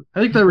 I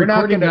think the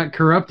recording got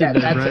corrupted.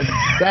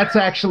 That's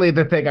actually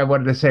the thing I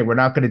wanted to say. We're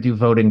not going to do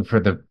voting for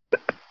the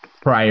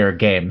prior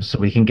games, so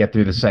we can get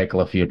through the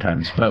cycle a few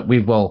times. But we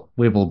will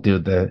do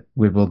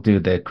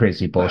the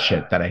crazy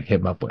bullshit that I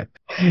came up with.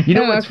 You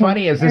know what's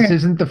funny is this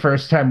isn't the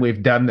first time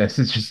we've done this.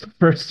 It's just the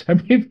first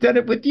time we've done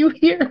it with you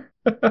here.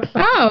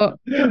 Oh,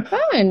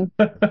 fun.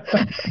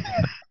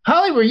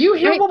 Holly, were you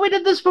here when we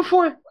did this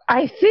before?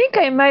 I think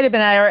I might have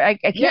been. I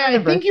can't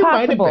remember. I think you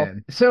might have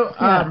been. So,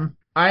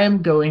 I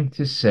am going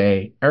to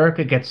say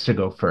Erica gets to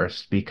go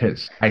first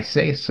because I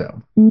say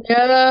so.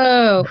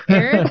 No,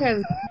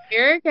 Erica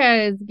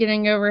is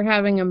getting over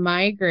having a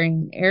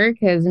migraine.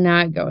 Erica is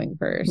not going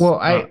first. Well,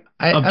 I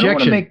don't want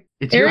to make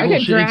it's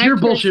your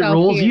bullshit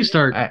rules. Here. You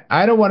start.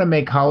 I don't want to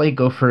make Holly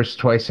go first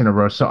twice in a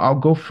row, so I'll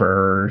go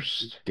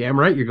first. Damn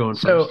right, you're going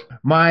first. So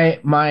my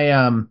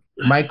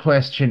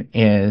question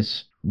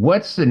is,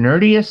 what's the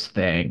nerdiest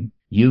thing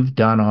you've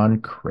done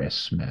on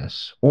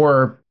Christmas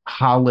or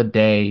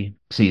holiday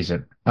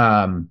season?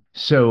 For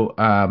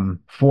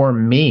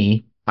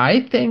me,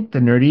 I think the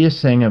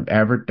nerdiest thing I've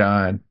ever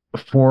done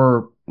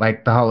for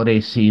like the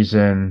holiday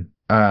season,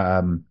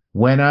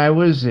 when I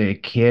was a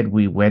kid,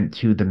 we went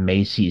to the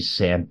Macy's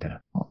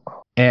Santa.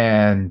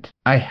 And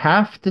I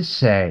have to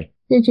say,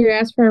 did you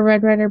ask for a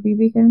Red Ryder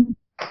BB gun?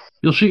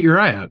 You'll shoot your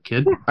eye out,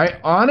 kid. I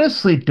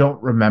honestly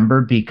don't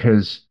remember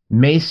because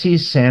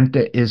Macy's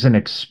Santa is an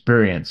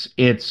experience.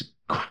 It's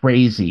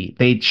crazy.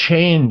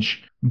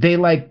 They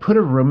like put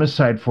a room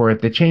aside for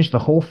it. They changed the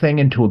whole thing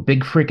into a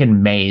big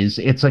freaking maze.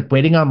 It's like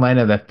waiting online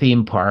at a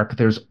theme park.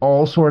 There's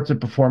all sorts of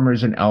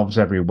performers and elves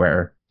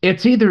everywhere.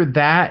 It's either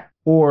that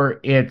or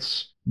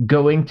it's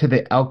going to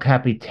the El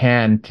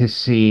Capitan to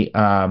see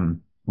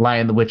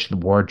Lion the Witch, the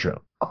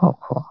Wardrobe. Oh,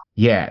 cool.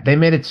 Yeah, they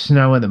made it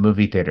snow in the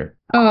movie theater.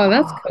 Oh,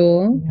 that's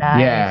cool. Nice.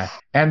 Yeah,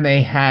 and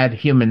they had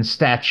human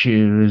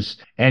statues,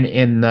 and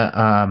in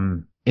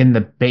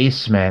the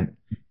basement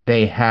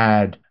they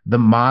had the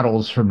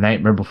models from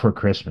Nightmare Before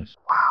Christmas.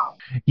 Wow.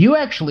 You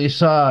actually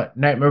saw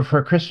Nightmare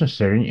Before Christmas,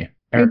 didn't you,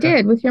 Erica? I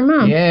did, with your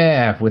mom.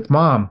 Yeah, with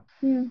Mom.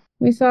 Yeah.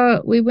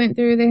 We went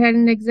through, they had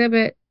an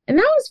exhibit. And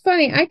that was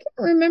funny. I can't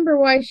remember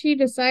why she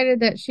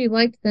decided that she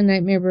liked the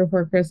Nightmare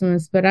Before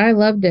Christmas, but I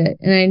loved it.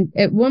 And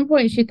at one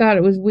point she thought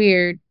it was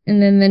weird.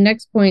 And then the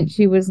next point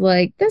she was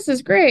like, this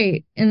is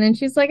great. And then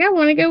she's like, I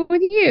want to go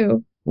with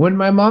you. When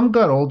my mom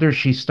got older,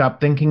 she stopped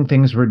thinking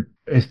things were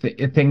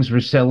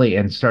silly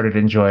and started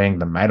enjoying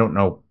them. I don't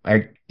know.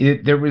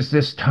 There was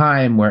this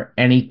time where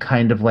any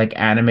kind of like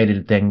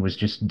animated thing was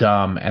just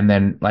dumb, and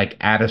then like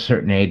at a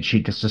certain age,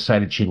 she just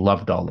decided she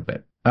loved all of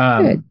it.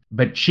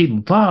 But she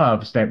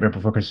loves Nightmare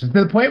Before Christmas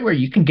to the point where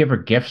you can give her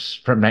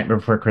gifts from Nightmare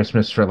Before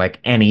Christmas for like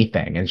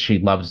anything, and she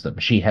loves them.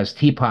 She has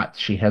teapots.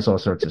 She has all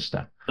sorts of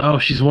stuff. Oh,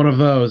 she's one of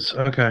those.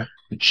 Okay.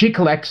 She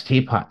collects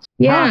teapots.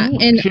 Yeah,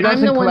 and she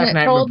I'm the one that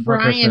Nightmare told Before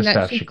Brian Christmas that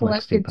stuff. she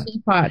collected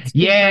teapots.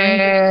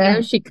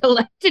 Yeah. She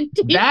collected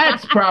teapots.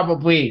 That's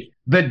probably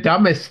the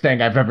dumbest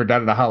thing I've ever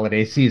done in a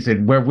holiday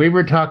season, where we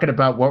were talking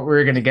about what we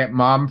were going to get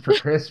Mom for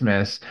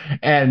Christmas,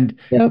 and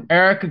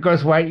Erica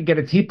goes, why don't you get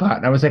a teapot?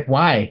 And I was like,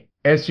 why?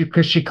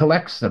 Because she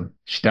collects them.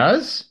 She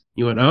does?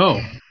 You went, oh.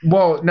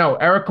 Well, no,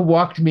 Erica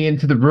walked me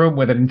into the room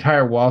with an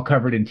entire wall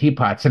covered in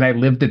teapots, and I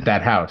lived at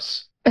that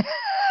house.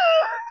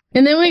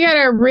 And then we got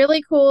a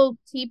really cool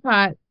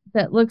teapot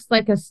that looks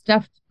like a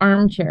stuffed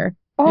armchair.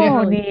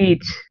 Oh,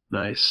 neat.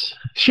 Nice.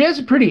 She has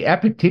a pretty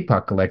epic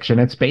teapot collection.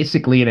 It's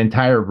basically an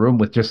entire room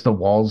with just the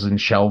walls and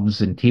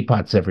shelves and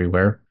teapots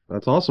everywhere.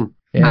 That's awesome.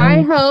 Yeah.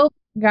 I hope,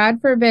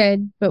 God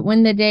forbid, but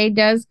when the day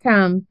does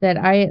come, that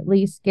I at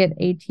least get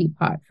a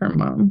teapot for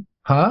Mom.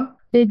 Huh?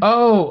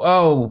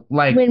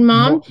 Like when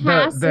Mom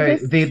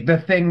passes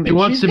the thing that she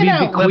wants to be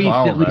bequeathed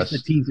at least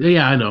a teapot.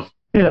 Yeah, I know.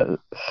 Yeah.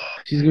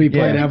 She's gonna be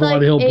playing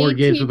Avalon Hill board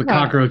games with the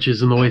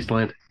cockroaches in the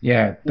wasteland.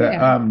 Yeah.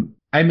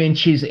 I mean,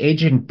 she's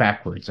aging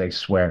backwards, I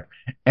swear.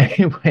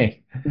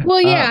 Anyway.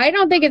 Well, yeah, I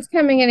don't think it's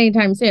coming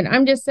anytime soon.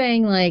 I'm just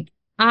saying, like,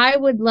 I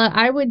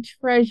would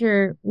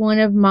treasure one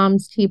of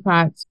Mom's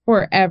teapots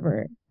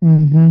forever.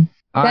 Mm-hmm.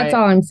 That's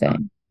all I'm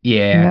saying.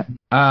 Yeah.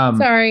 Yep.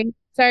 Sorry,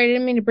 I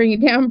didn't mean to bring you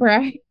down,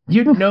 Bri.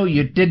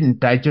 You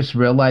didn't. I just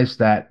realized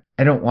that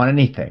I don't want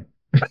anything.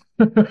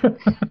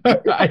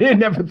 I had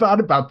never thought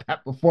about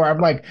that before. I'm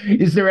like,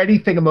 is there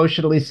anything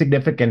emotionally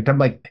significant? I'm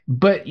like,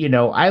 but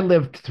I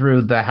lived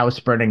through the house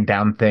burning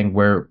down thing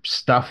where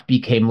stuff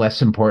became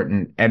less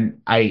important. And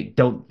I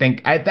don't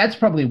think that's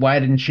probably why I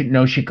didn't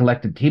know she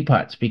collected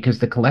teapots, because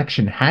the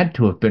collection had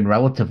to have been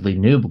relatively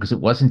new because it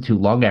wasn't too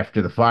long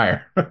after the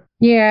fire.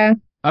 Yeah.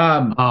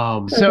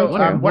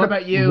 What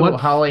about you,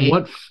 Holly?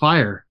 What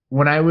fire?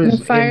 When I The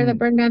was fire that in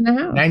burned down the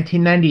house.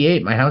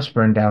 1998, my house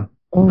burned down.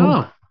 Ooh.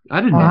 Oh, I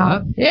didn't know Wow.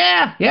 that.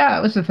 Yeah,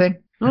 that was the thing.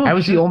 Oh, I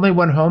was the shit. only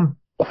one home.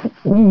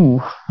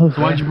 Ooh. So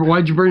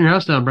why'd you burn your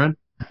house down, Brent?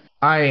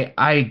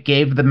 I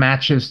gave the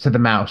matches to the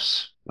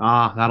mouse.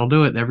 Ah, that'll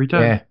do it every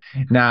time. Yeah.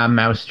 Nah,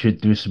 mouse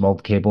chewed through some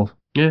old cable.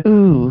 Yeah.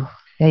 Ooh.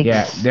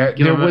 Yikes. Yeah,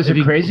 there was if a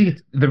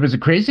you-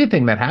 crazy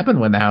thing that happened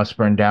when the house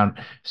burned down.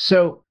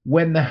 So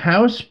when the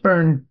house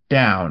burned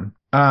down,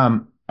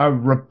 a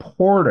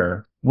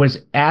reporter was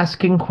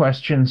asking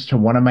questions to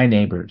one of my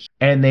neighbors,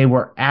 and they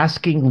were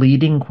asking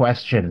leading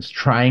questions,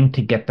 trying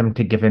to get them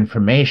to give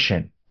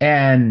information.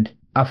 And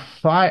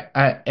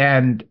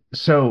and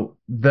so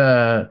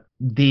the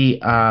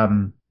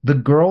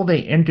girl they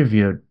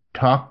interviewed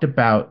talked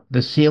about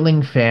the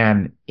ceiling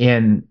fan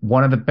in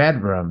one of the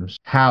bedrooms,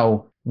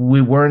 how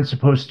we weren't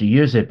supposed to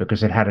use it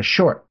because it had a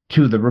short,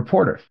 to the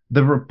reporter.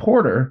 The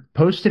reporter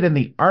posted in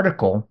the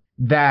article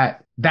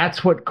that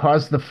that's what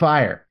caused the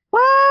fire.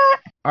 What?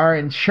 Our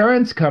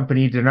insurance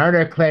company denied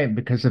our claim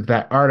because of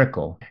that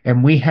article,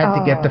 and we had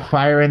to get the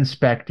fire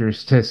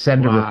inspectors to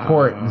send a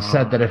report and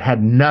said that it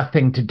had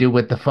nothing to do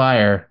with the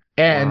fire.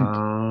 And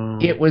Wow,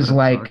 it was that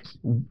like,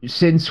 sucks.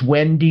 since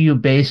when do you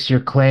base your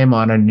claim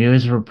on a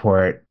news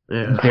report?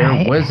 Yeah. There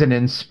Right. was an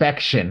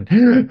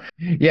inspection.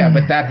 Yeah,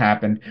 but that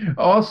happened.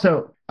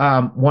 Also,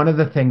 one of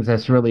the things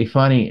that's really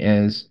funny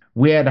is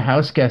we had a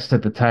house guest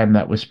at the time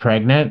that was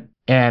pregnant,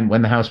 and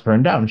when the house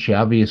burned down, she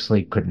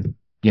obviously couldn't,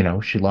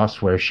 she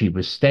lost where she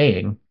was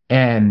staying,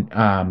 and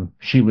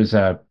she was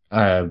a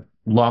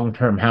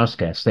long-term house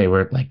guest. They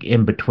were like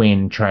in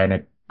between trying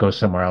to go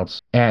somewhere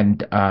else, and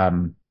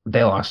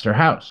they lost her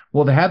house.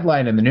 Well, the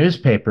headline in the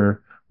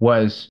newspaper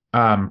was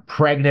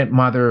pregnant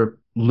mother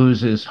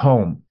loses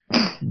home.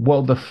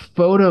 Well, the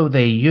photo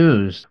they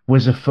used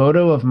was a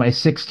photo of my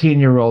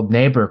 16-year-old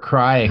neighbor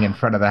crying in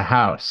front of the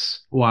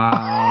house.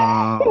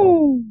 Wow.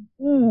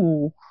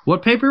 Ooh.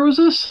 What paper was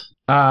this?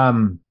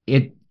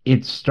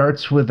 It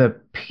starts with a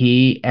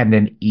P and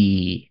an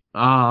E.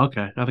 Oh,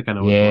 okay. I think I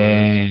know what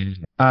it is.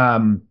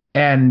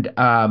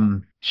 And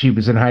she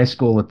was in high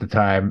school at the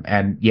time,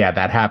 and yeah,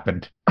 that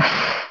happened.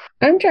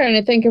 I'm trying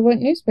to think of what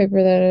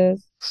newspaper that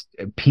is.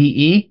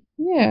 PE?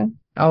 Yeah.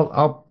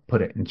 I'll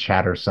put it in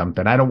chat or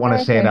something. I don't want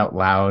to say it Okay. out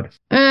loud.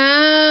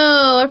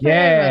 Oh, I forgot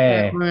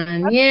Yeah. about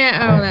that one.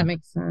 Yeah. Oh, that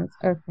makmakes sense.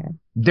 Okay.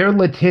 They're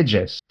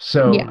litigious,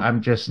 so Yeah.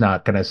 I'm just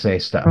not gonna say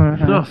stuff.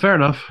 Mhm. No, fair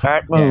enough.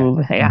 Smart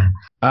move. Yeah.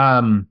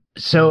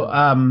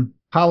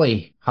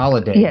 Holly,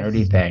 holiday, Yes.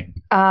 nerdy thing.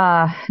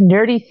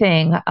 Nerdy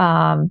thing.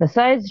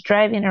 Besides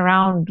driving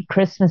around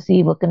Christmas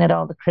Eve, looking at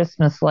all the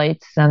Christmas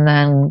lights, and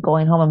then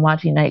going home and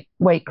watching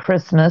White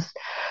Christmas,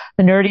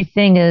 the nerdy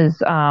thing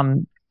is,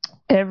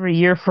 every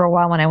year for a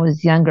while when I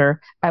was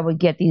younger, I would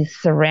get these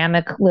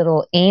ceramic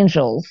little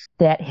angels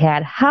that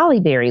had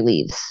holly berry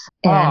leaves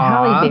and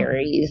holly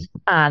berries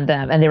on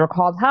them, and they were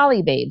called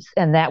holly babes,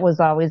 and that was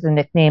always the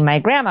nickname my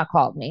grandma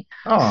called me.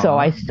 So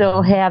I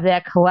still have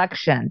that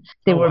collection.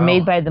 They were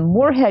made by the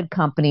Moorhead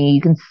Company.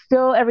 You can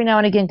still every now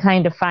and again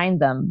kind of find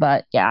them,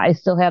 but yeah, I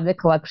still have the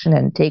collection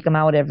and take them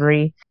out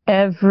every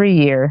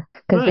year,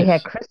 because they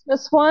had Nice.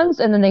 Christmas ones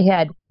and then they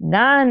had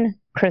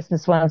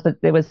non-Christmas ones, but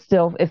it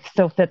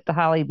still fit the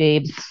Holly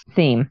Babes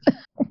theme.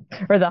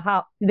 Or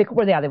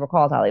they were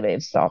called Holly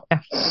Babes. So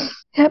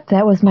yep,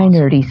 that was my Awesome.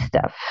 nerdy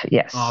stuff.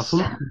 Yes.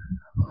 Awesome.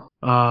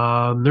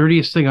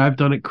 Nerdiest thing I've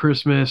done at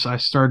Christmas, I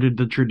started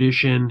the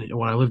tradition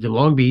when I lived in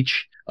Long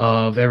Beach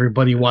of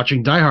everybody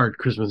watching Die Hard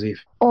Christmas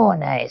Eve. Oh,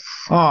 nice.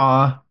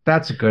 Aw,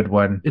 that's a good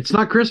one. It's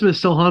not Christmas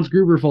till Hans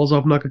Gruber falls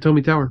off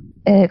Nakatomi Tower.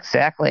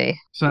 Exactly.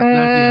 So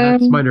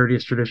that's my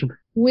nerdiest tradition.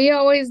 We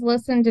always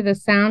listen to the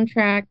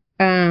soundtrack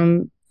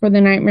for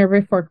The Nightmare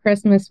Before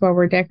Christmas while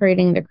we're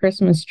decorating the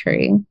Christmas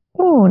tree.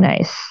 Oh,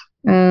 nice.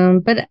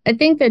 But I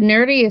think the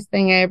nerdiest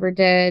thing I ever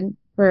did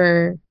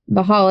for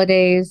the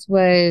holidays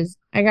was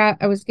I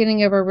was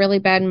getting over a really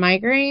bad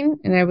migraine,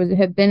 and I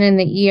had been in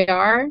the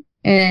ER,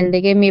 and they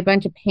gave me a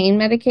bunch of pain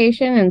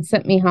medication and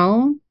sent me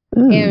home.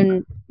 Ooh.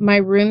 And my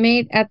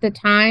roommate at the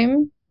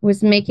time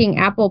was making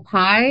apple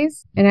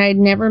pies, and I had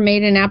never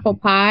made an apple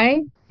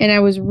pie, and I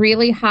was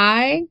really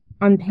high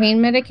on pain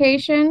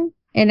medication,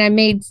 and I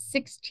made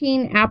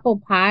 16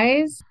 apple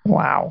pies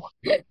Wow.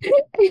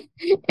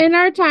 in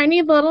our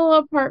tiny little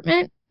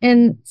apartment.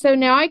 And so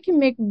now I can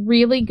make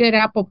really good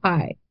apple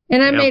pie.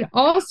 And I Yep. made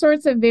all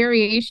sorts of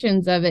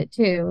variations of it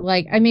too.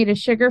 Like I made a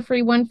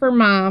sugar-free one for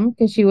Mom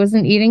because she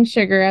wasn't eating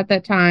sugar at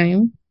that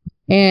time,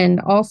 and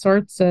all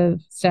sorts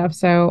of stuff.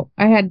 So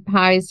I had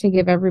pies to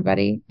give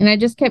everybody. And I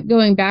just kept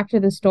going back to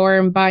the store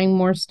and buying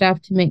more stuff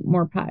to make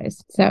more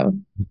pies. So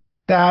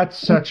That's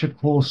such a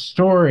cool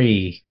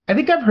story. I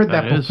think I've heard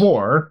that That is.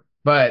 before.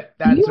 but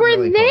that's You a were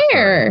really cool story.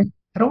 there.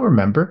 I don't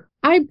remember.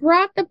 I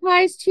brought the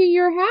pies to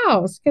your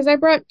house because I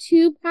brought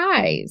 2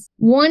 pies.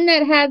 One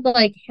that had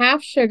like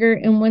half sugar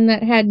and one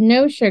that had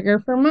no sugar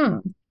for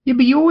Mom. Yeah,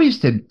 but you always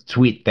did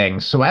sweet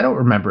things, so I don't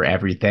remember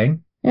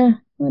everything. Yeah,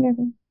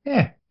 whatever.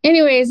 Yeah.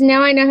 Anyways,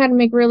 now I know how to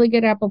make really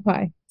good apple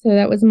pie. So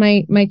that was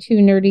my 2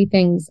 nerdy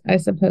things, I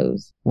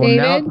suppose. Well,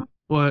 David? now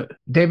What?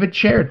 David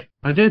shared.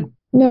 I did.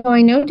 No,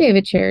 I know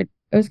David shared.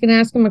 I was going to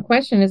ask him a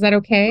question. Is that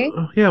okay?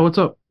 Yeah, what's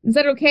up? Is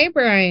that okay,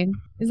 Brian?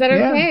 Is that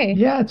Yeah, okay?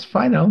 yeah, it's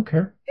fine. I don't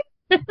care.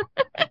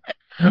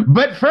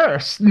 But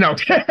first, no.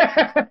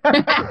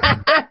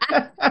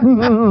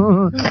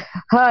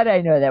 How'd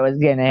I know that was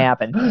going to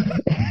happen?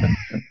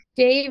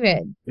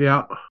 David,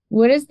 Yeah.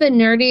 what is the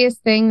nerdiest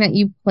thing that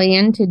you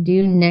plan to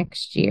do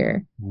next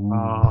year?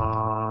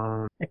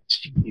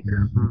 Next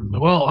year.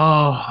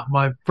 Well,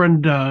 my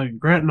friend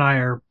Grant and I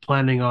are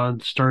planning on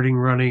starting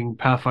running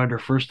Pathfinder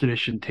First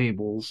Edition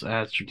tables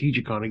at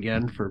Strategicon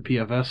again for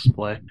PFS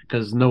play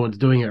because no one's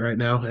doing it right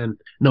now and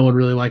no one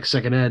really likes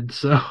second ed.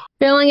 So,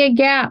 Filling a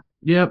gap.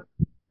 yep.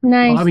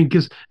 Nice. Well, I mean,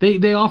 because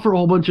they offer a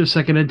whole bunch of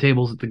second ed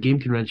tables at the game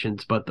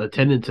conventions, but the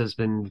attendance has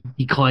been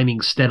declining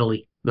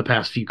steadily the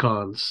past few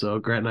cons. So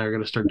Grant and I are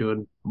going to start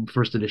doing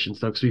first edition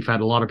stuff because we've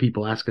had a lot of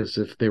people ask us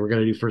if they were going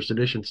to do first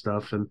edition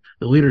stuff, and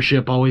the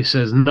leadership always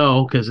says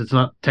no because it's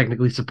not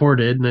technically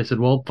supported. And I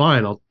said, well,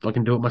 fine, I'll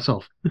fucking do it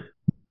myself.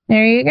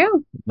 There you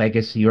go.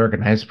 Legacy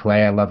organized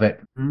play. I love it.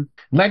 Hmm.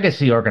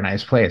 Legacy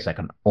organized play is like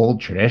an old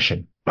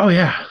tradition. Oh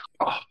yeah.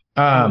 Oh,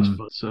 always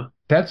fun, so.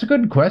 That's a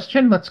good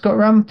question. Let's go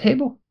around the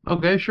table.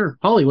 Okay, sure.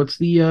 Holly, what's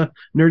the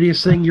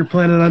nerdiest thing you're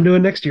planning on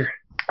doing next year?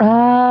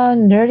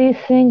 Nerdy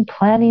thing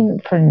planning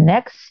for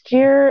next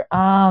year.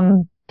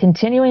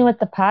 Continuing with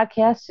the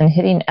podcast and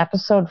hitting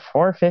episode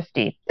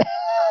 450.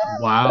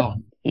 Wow.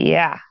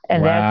 Yeah,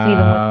 and that's even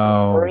with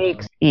the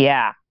breaks.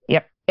 Yeah,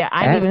 yep. Yeah,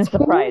 I'm even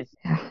surprised.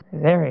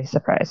 Very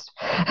surprised.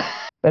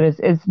 But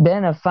it's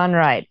been a fun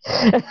ride.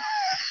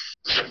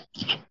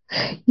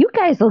 You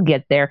guys will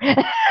get there.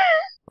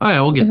 Oh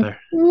yeah, we'll get there.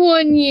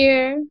 1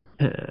 year.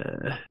 All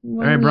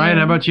right, Brian,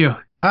 how about you?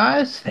 I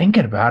was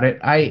thinking about it.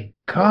 I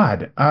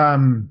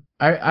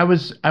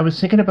was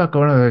thinking about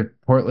going to the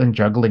Portland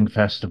Juggling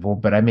Festival,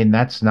 but I mean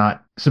that's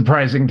not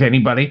surprising to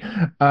anybody.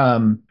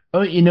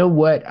 Oh, you know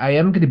what I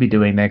am going to be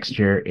doing next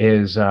year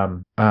is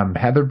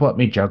Heather bought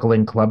me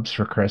juggling clubs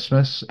for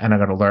Christmas, and I'm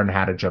going to learn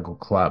how to juggle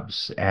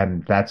clubs,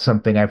 and that's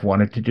something I've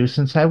wanted to do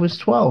since I was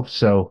 12.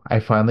 So I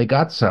finally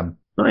got some.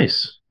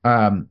 Nice.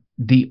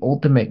 The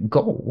ultimate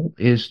goal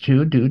is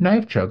to do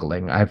knife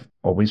juggling. I've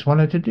always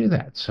wanted to do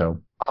that. So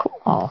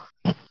Cool.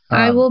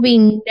 I will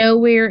be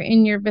nowhere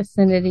in your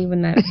vicinity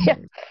when that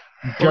occurs.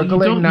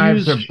 Juggling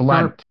knives are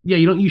blunt. Yeah,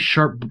 you don't use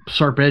sharp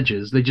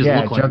edges. They just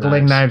look like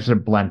juggling knives are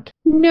blunt.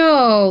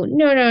 No.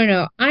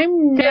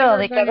 I'm never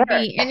they going to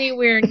can be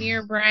anywhere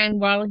near Brian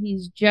while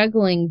he's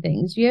juggling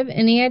things. Do you have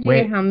any idea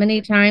Wait. how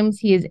many times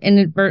he has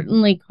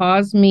inadvertently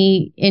caused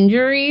me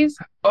injuries?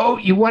 Oh,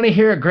 you want to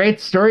hear a great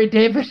story,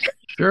 David?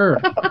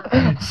 Sure.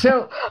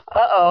 So,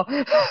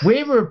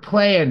 we were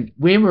playing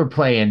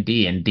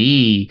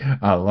D&D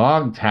a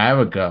long time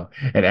ago,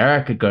 and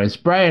Erica goes,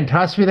 "Brian,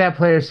 toss me that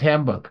player's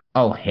handbook."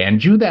 "I'll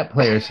hand you that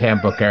player's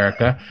handbook,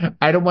 Erica.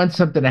 I don't want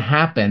something to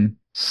happen.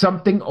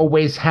 Something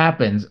always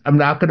happens. I'm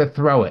not going to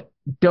throw it.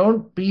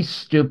 Don't be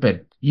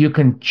stupid. You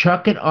can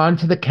chuck it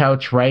onto the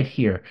couch right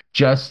here.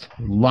 Just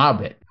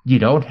lob it. You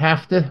don't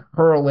have to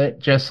hurl it.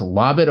 Just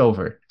lob it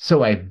over."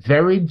 So I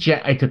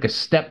took a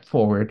step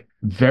forward,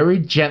 very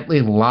gently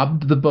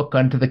lobbed the book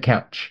onto the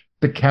couch.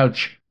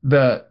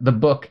 The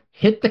book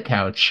hit the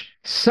couch,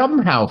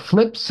 somehow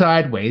flipped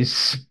sideways,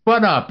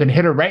 spun up, and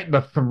hit her right in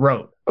the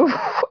throat.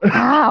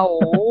 Ow.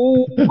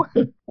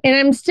 And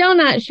I'm still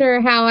not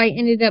sure how I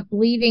ended up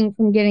bleeding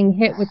from getting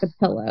hit with a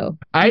pillow.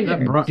 I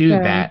didn't do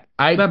that.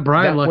 That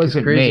Brian luck is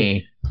wasn't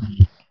crazy.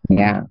 me.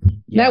 Yeah.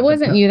 That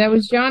wasn't you. That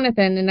was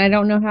Jonathan, and I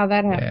don't know how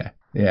that happened.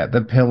 Yeah,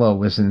 the pillow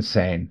was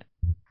insane.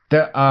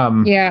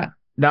 Yeah.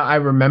 Now I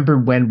remember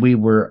when we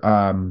were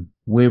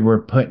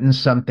putting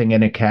something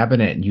in a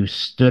cabinet and you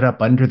stood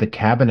up under the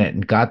cabinet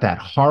and got that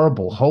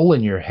horrible hole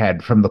in your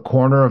head from the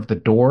corner of the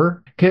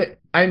door.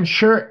 I'm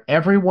sure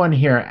everyone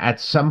here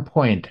at some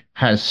point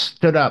has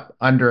stood up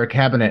under a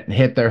cabinet and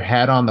hit their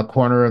head on the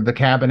corner of the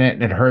cabinet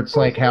and it hurts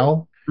like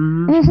hell.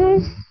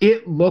 Mm-hmm.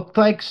 It looked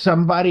like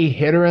somebody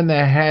hit her in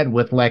the head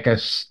with like a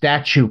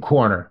statue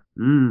corner.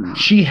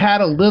 She had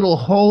a little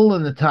hole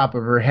in the top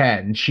of her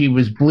head and she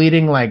was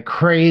bleeding like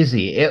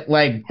crazy. It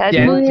like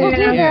dented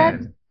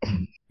in.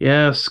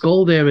 Yeah,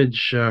 skull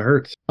damage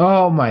hurts.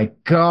 Oh my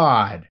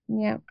God.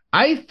 Yeah.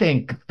 I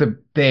think the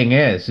thing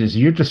is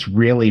you're just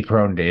really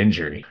prone to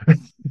injury.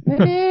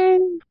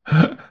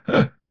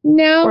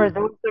 No. Or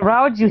those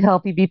around you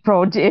help you be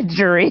prone to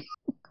injury.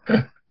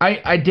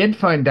 I did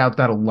find out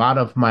that a lot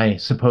of my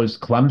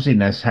supposed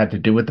clumsiness had to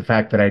do with the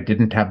fact that I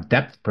didn't have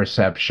depth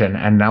perception,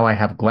 and now I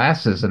have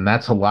glasses, and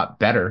that's a lot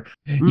better.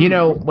 You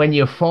know, when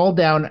you fall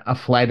down a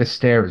flight of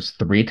stairs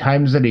 3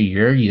 times in a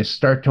year, you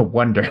start to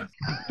wonder.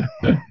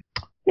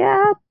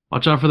 Yeah.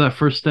 Watch out for that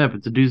first step.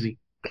 It's a doozy.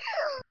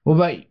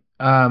 What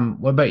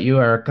What about you,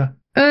 Erica?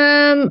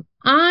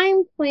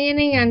 I'm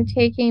planning on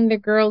taking the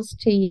girls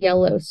to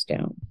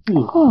Yellowstone.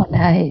 Ooh, Oh,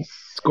 nice.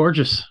 it's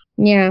gorgeous.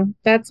 Yeah,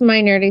 that's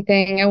my nerdy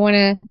thing. I want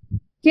to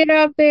get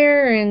out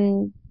there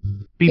and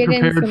Be get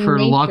in prepared some for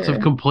lots of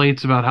nature.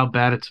 complaints about how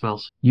bad it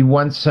smells. You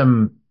want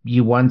some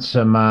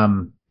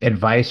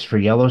advice for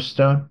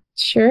Yellowstone?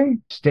 Sure.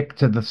 Stick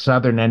to the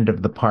southern end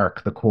of the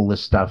park. The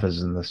coolest stuff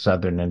is in the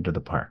southern end of the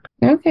park.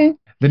 Okay.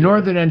 The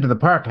northern end of the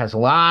park has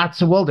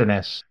lots of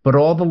wilderness, but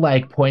all the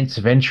like points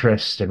of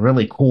interest and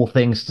really cool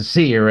things to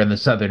see are in the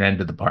southern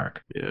end of the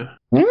park. Yeah.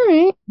 All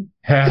right.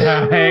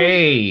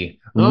 Hey,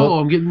 Oh,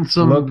 I'm getting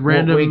some look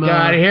random. what we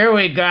got here.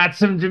 We got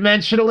some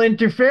dimensional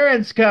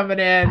interference coming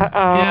in.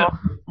 Uh-oh. Yeah,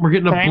 we're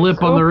getting a Thanks.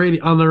 blip on the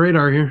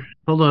radar here.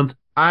 Hold on.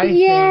 I think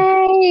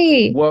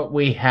Yay! what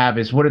we have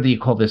is, what do you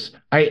call this?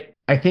 I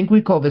think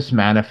we call this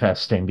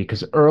manifesting,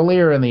 because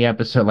earlier in the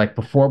episode, like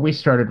before we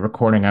started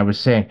recording, I was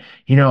saying,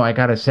 I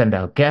got to send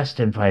out guest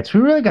invites.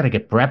 We really got to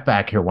get Brett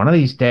back here one of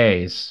these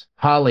days.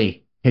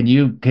 Holly, can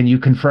you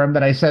confirm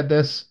that I said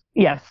this?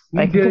 Yes.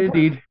 You did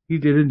indeed. You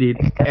did indeed.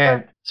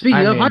 And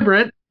Speaking of, mean, hi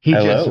Brent. he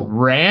Hello. just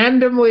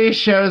randomly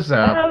shows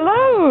up.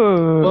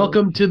 Hello.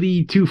 Welcome to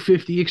the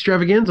 250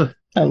 extravaganza.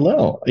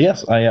 Hello.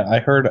 Yes, I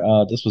heard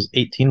this was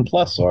 18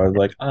 plus, so I was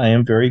like, I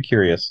am very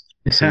curious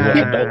to see what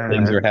adult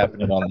things are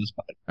happening on this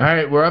podcast. All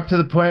right, we're up to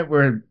the point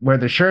where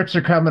the shirts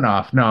are coming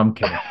off. No, I'm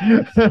kidding.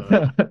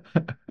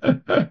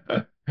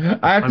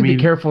 I have to be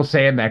careful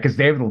saying that because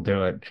David will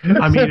do it.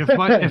 I mean,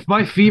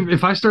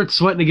 if I start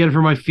sweating again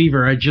for my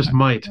fever, I just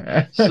might.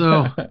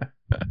 So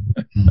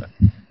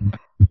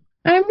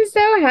I'm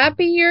so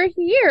happy you're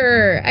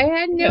here. I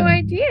had no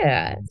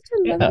idea. It's a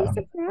lovely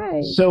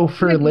surprise. So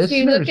for Look at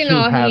you listeners looking who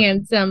all have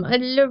handsome. I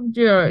loved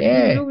you.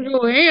 Yeah. You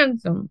look so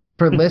handsome.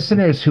 for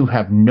listeners who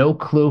have no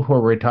clue who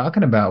we're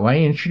talking about, why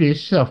don't you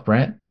introduce yourself,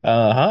 Brent?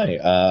 Hi.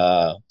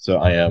 So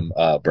I am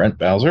Brent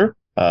Bowser,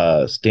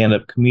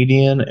 stand-up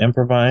comedian,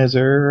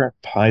 improviser,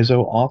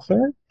 Paizo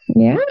author.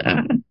 Yeah.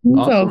 It's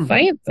Awesome. so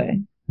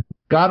fancy.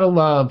 Gotta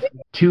love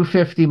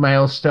 250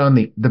 milestone.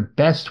 The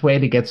best way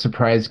to get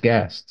surprise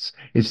guests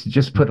is to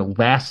just put a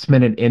last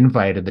minute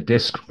invite in the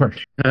Discord.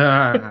 It's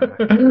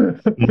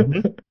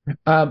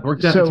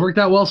worked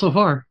out well so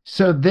far.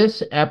 So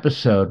this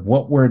episode,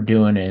 what we're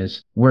doing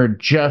is we're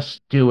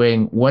just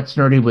doing What's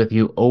Nerdy with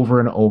You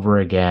over and over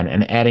again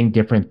and adding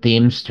different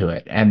themes to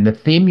it. And the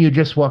theme you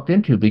just walked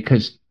into,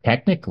 because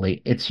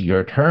technically it's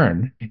your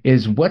turn,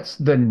 is what's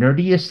the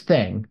nerdiest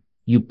thing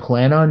you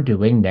plan on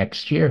doing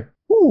next year?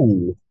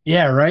 Ooh.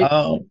 Yeah,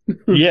 right.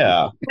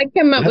 Yeah. I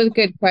come up with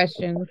good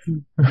questions.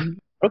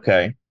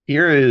 Okay.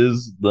 Here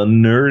is the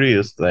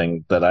nerdiest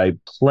thing that I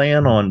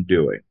plan on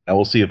doing. I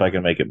will see if I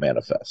can make it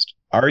manifest.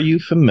 Are you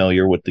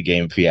familiar with the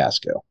game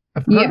Fiasco?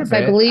 I've heard Yes, of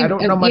it. I believe. I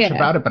don't know much yeah.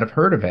 about it, but I've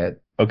heard of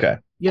it. Okay.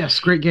 Yes,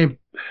 great game.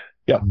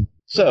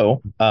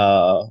 So,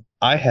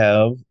 I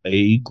have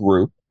a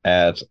group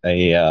at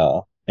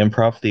a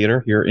improv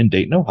theater here in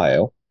Dayton,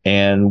 Ohio,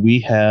 and we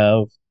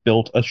have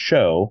built a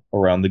show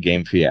around the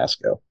game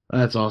Fiasco.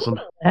 That's awesome.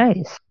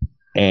 Nice.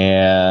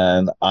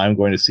 And I'm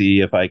going to see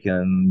if I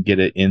can get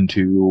it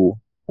into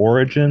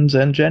Origins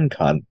and Gen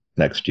Con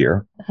next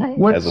year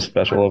Nice. as a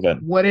special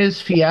event. What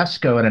is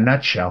Fiasco in a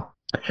nutshell?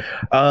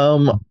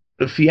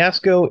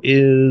 Fiasco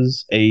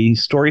is a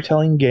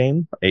storytelling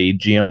game, a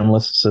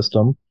GM-less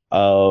system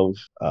of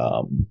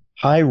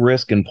high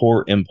risk and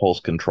poor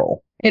impulse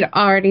control. It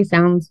already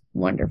sounds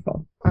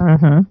wonderful.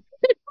 Mm-hmm.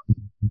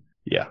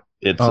 Yeah,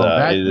 it's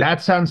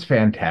that sounds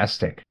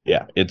fantastic.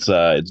 yeah, it's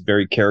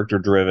very character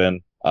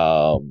driven.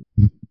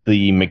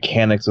 The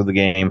mechanics of the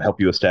game help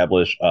you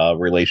establish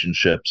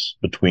relationships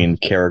between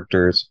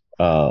characters.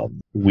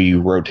 We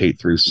rotate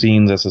through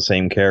scenes as the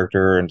same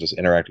character and just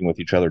interacting with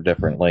each other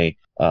differently.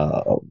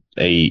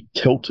 A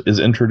tilt is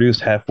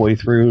introduced halfway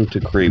through to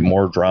create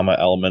more drama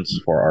elements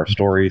for our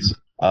stories.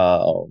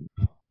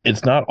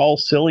 It's not all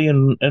silly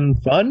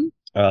and fun.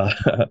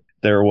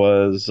 There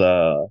was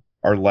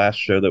our last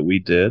show that we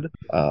did.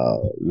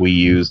 We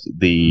used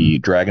the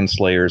Dragon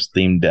Slayers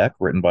theme deck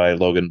written by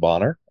Logan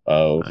Bonner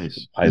of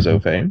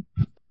Paizo fame.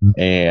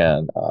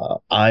 And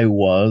I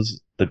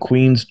was the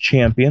Queen's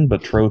champion,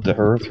 betrothed to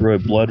her through a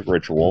blood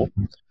ritual,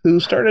 who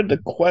started to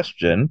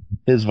question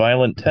his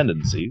violent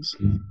tendencies.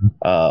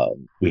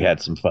 We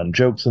had some fun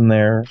jokes in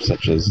there,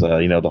 such as,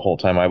 the whole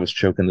time I was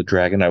choking the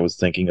dragon, I was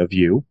thinking of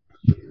you.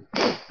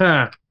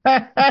 Wow.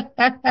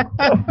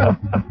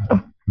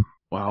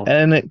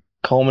 And it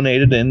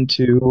culminated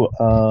into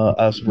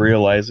us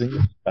realizing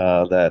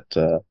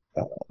that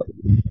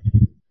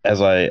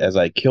as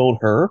I killed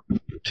her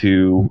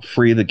to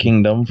free the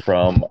kingdom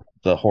from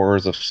the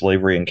horrors of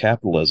slavery and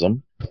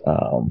capitalism,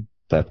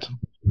 that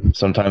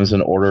sometimes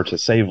in order to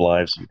save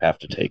lives, you have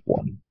to take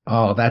one.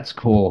 Oh, that's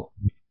cool.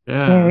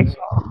 Yeah.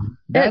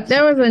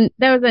 That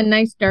was a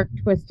nice dark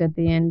twist at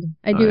the end.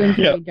 I do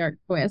enjoy dark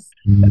twists.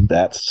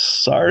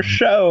 That's our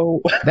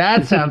show.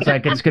 That sounds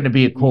like it's going to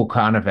be a cool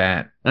con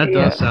event. That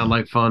does sound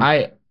like fun.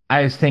 I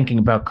was thinking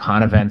about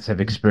con events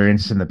I've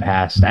experienced in the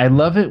past. I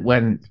love it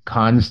when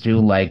cons do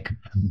like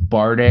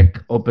bardic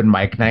open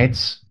mic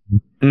nights.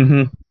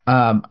 Mm-hmm.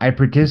 I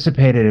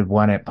participated in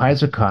one at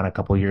PaizoCon a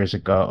couple years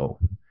ago,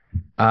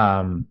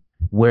 um,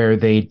 where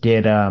they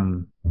did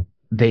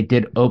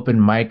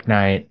open mic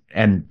night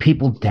and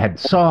people had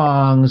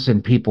songs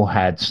and people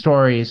had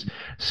stories.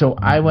 So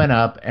I went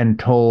up and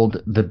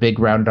told the big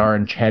round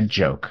orange head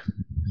joke,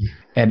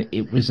 and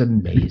it was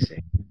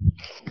amazing.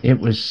 It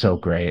was so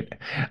great.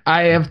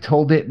 I have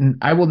told it, and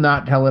I will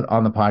not tell it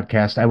on the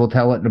podcast. I will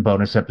tell it in a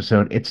bonus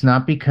episode. It's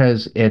not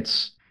because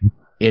it's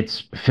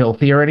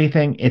filthy or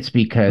anything. It's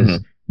because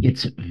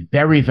it's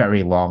very,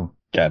 very long.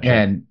 Gotcha.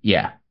 And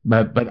yeah,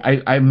 but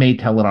I may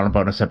tell it on a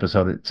bonus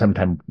episode at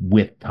sometime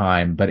with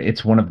time. But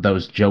it's one of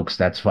those jokes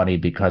that's funny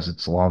because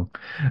it's long.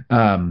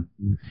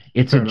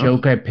 It's Fair a enough.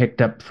 joke I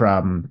picked up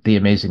from The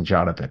Amazing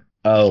Jonathan.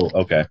 Oh,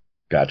 okay.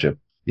 Gotcha.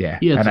 Yeah,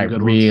 He had and some I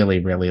good really,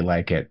 really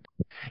like it.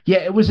 Yeah,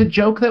 it was a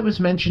joke that was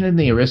mentioned in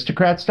the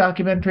Aristocrats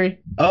documentary.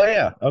 Oh,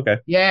 yeah. Okay.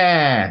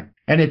 Yeah,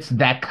 and it's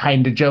that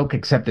kind of joke,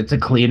 except it's a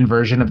clean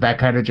version of that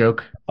kind of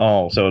joke.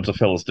 Oh, so it's a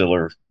Phyllis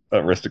Diller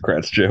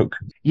Aristocrats joke.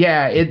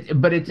 Yeah,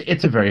 but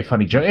it's a very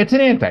funny joke. It's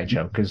an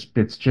anti-joke because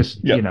it's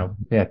just Yep.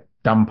 yeah,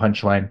 dumb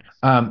punchline.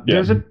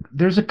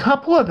 There's a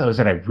couple of those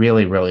that I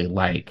really, really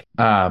like.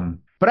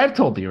 But I've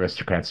told the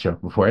Aristocrats joke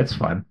before. It's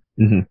fun.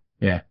 Mhm.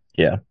 Yeah.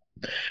 Yeah.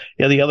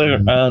 Yeah, the other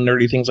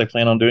nerdy things I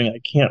plan on doing, I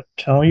can't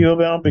tell you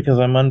about because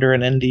I'm under an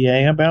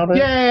NDA about it.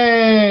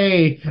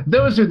 Yay!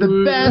 Those are the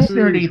Woo. best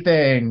nerdy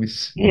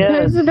things.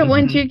 Those are the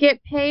ones you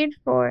get paid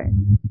for.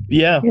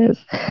 Yeah, Yes.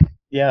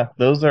 yeah,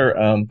 those are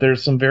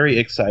there's some very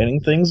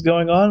exciting things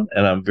going on,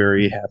 and I'm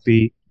very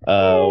happy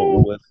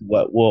with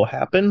what will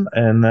happen,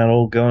 and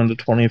that'll go into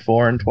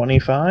 24 and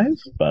 25.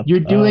 But You're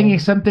doing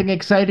something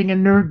exciting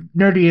and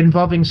nerdy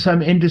involving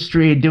some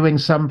industry doing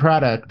some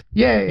product.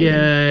 Yay!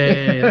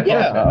 Yay!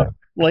 That's awesome.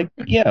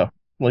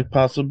 like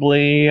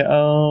possibly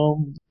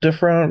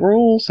different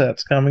rule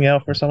sets coming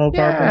out for some of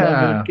our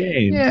beloved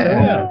games.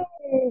 Yeah.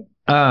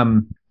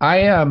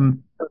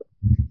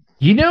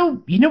 You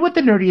know what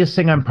the nerdiest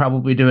thing I'm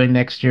probably doing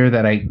next year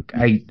that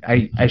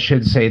I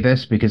should say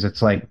this because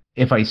it's like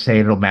if I say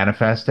it, it'll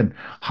manifest. And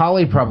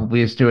Holly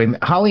probably is doing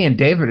Holly and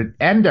David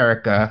and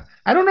Erica.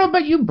 I don't know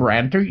about you,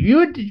 Brent. Are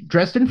you a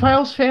Dresden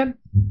Files fan?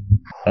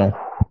 No.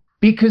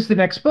 Because the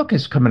next book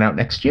is coming out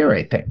next year,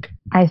 I think.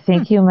 I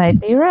think you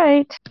might be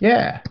right.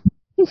 Yeah.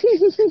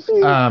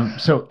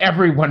 So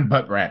everyone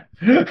but Brent.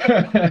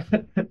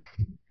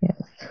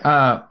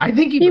 I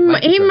think He would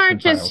like the Dresden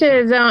marches Files.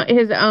 to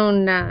his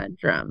own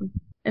drum,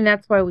 and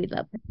that's why we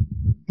love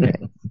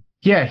him.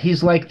 Yeah,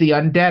 he's like the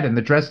undead in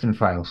the Dresden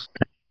Files.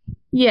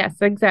 Yes,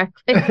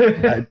 exactly.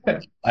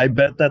 I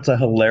bet that's a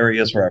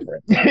hilarious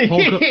reference.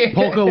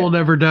 Polka will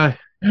never die.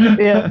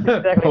 Yeah,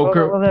 exactly.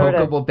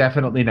 Polka will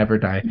definitely never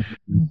die.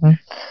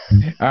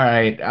 Mm-hmm. All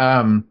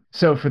right.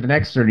 So for the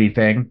next nerdy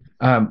thing,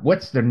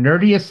 what's the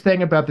nerdiest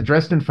thing about the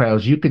Dresden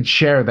Files you could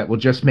share that will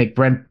just make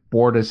Brent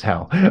bored as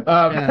hell?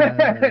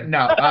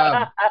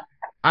 No.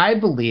 I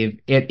believe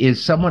it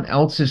is someone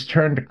else's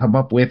turn to come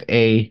up with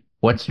a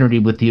 "What's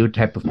nerdy with you"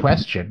 type of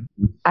question.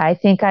 I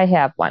think I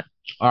have one.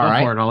 All Go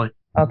right. for it, Ollie.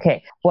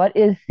 Okay. What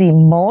is the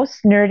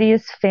most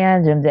nerdiest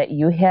fandom that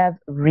you have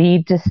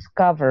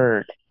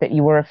rediscovered that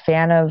you were a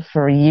fan of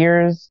for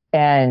years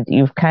and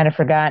you've kind of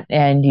forgotten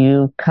and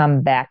you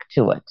come back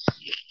to it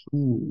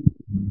and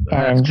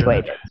That's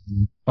enjoyed good.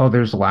 it? Oh,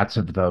 there's lots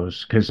of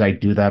those because I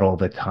do that all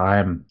the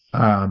time.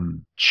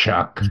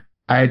 Chuck.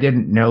 I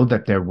didn't know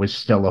that there was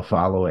still a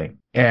following.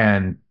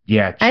 And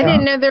yeah, Chuck. I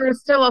didn't know there was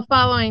still a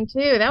following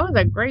too. That was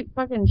a great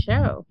fucking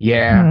show.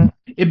 Yeah.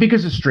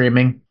 Because of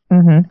streaming.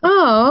 Mm-hmm.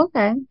 Oh,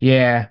 okay.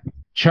 Yeah.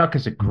 Chuck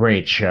is a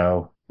great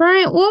show.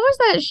 Brian, what was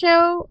that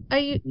show?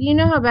 You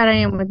know how bad I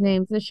am with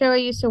names. The show I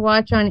used to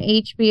watch on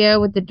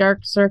HBO with the Dark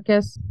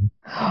Circus.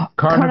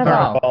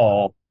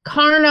 Carnival.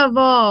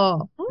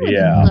 Carnival. I would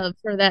Yeah. love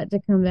for that to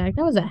come back.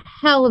 That was a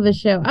hell of a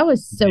show. I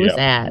was so Yeah.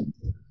 sad.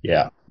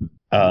 Yeah.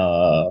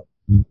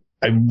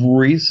 I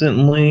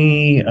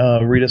recently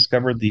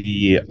rediscovered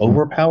the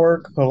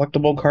Overpower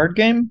collectible card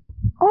game.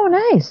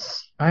 Oh,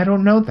 nice. I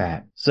don't know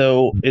that.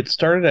 So it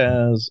started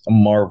as a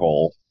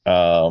Marvel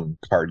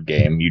card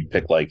game. You'd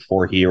pick like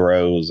 4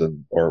 heroes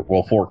or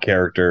 4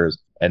 characters,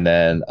 and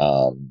then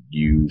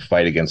you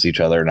fight against each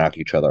other, knock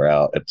each other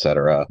out,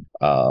 etc.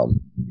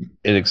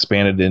 It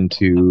expanded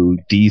into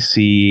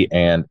DC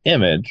and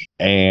Image,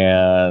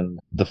 and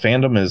the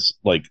fandom is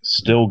like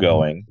still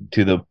going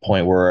to the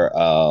point where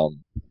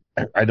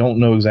I don't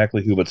know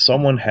exactly who, but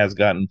someone has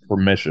gotten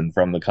permission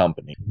from the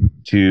company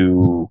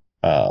to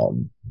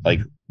like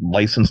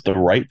license the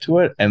right to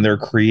it, and they're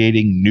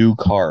creating new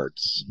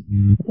cards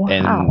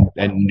Wow.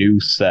 and new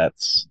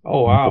sets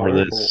Oh wow. for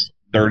Very this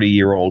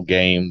 30-year-old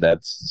game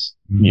that's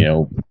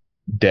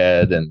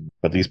dead,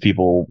 but these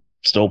people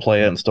still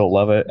play it and still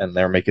love it, and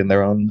they're making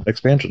their own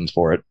expansions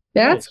for it,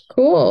 That's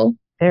cool.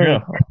 Very Yeah.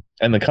 cool.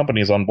 and the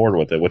company's on board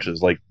with it, which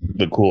is like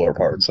the cooler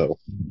part. So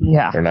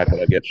Yeah. they're not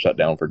going to get shut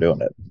down for doing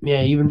it.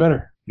 Yeah, even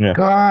better.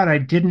 God, I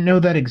didn't know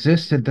that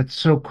existed. That's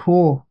so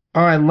cool.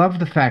 Oh, I love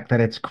the fact that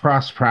it's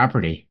cross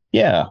property.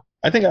 Yeah,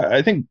 I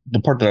think the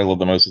part that I love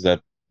the most is that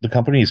the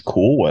company's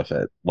cool with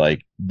it.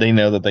 Like they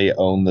know that they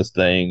own this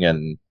thing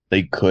and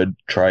they could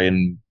try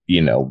and,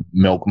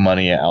 milk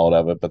money out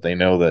of it, but they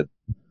know that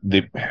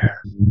they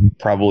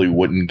probably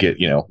wouldn't get,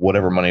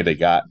 whatever money they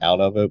got out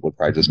of it would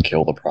probably just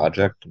kill the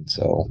project. And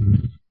so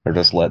they're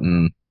just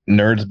letting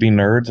nerds be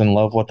nerds and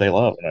love what they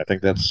love. And I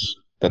think that's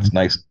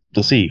nice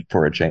to see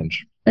for a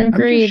change. I'm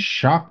Agreed. just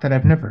shocked that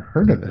I've never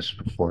heard of this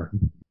before.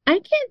 I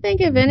can't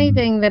think of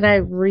anything that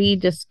I've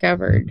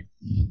rediscovered.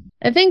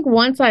 I think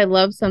once I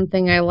love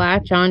something, I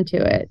latch onto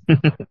it.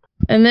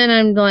 And then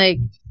I'm like,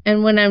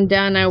 and when I'm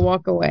done, I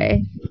walk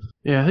away.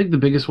 Yeah, I think the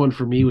biggest one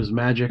for me was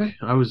Magic.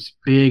 I was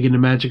big into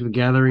Magic the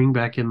Gathering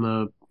back in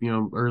the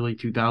early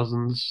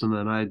 2000s, and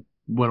then I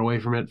went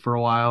away from it for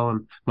a while.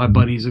 And my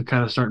buddies have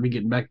kind of started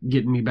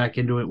getting me back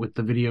into it with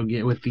the video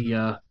game, with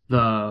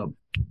the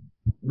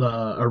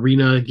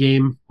arena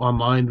game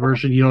online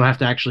version. You don't have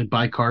to actually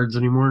buy cards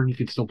anymore. You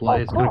can still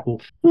play. It's kind of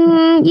cool.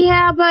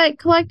 Yeah, but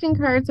collecting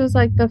cards was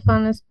like the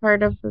funnest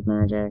part of the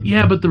Magic.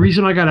 Yeah, but the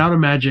reason I got out of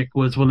Magic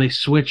was when they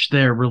switched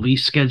their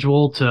release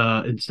schedule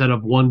to, instead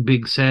of one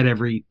big set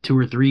every 2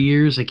 or 3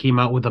 years, they came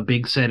out with a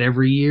big set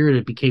every year, and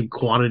it became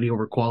quantity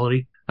over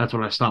quality. That's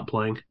when I stopped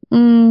playing. I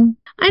know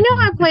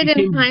I played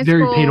in high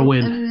very school, pay to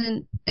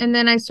win. and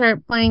then I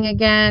started playing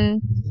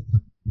again.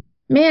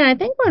 Man, I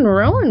think when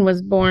Rowan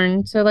was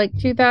born, so like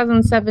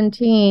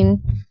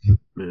 2017.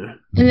 Yeah.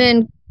 And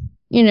then,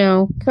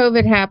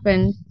 COVID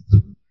happened.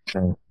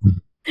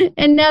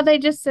 And now they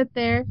just sit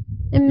there.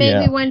 And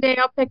maybe one day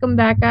I'll pick them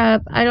back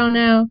up. I don't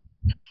know.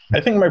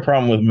 I think my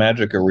problem with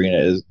Magic Arena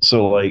is,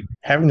 so like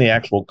having the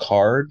actual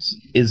cards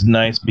is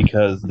nice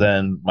because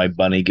then my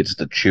bunny gets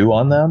to chew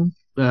on them.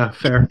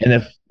 Fair.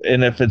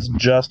 And if it's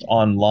just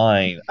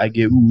online, I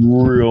get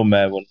real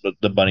mad when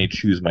the bunny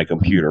chews my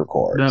computer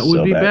cards. That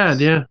would be bad,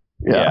 yeah.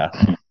 Yeah.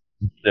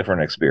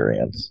 Different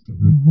experience.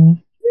 Mm-hmm.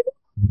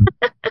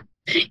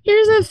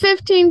 Here's a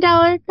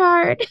 $15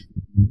 card.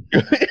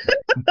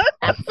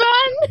 Have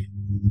fun.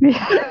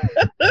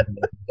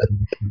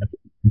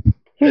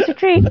 Here's a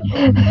treat.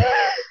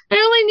 I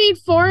only need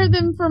 4 of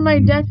them for my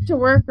deck to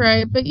work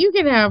right, but you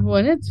can have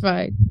one. It's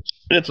fine.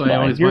 It's So I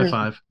always buy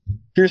 5.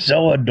 You're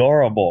so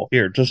adorable.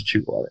 Here, just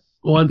chew on it.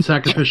 1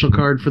 sacrificial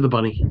card for the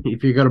bunny.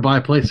 If you're going to buy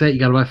a play set, you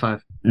got to buy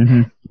 5.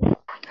 Mm-hmm.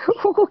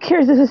 Who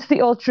cares if it's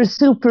the ultra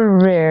super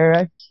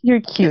rare?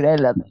 You're cute. I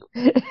love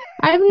you.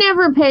 I've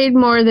never paid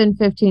more than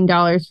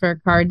 $15 for a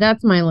card.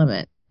 That's my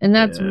limit. And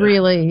that's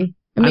really...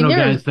 I mean, know there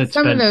guys that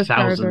some of spend those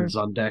thousands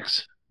on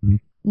decks.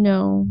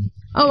 No.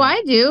 Oh,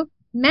 I do.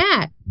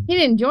 Matt. He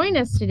didn't join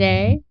us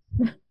today.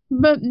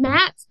 But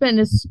Matt spent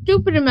a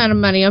stupid amount of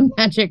money on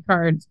Magic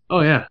cards.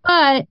 Oh, yeah.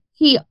 But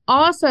he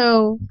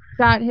also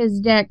got his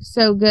deck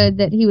so good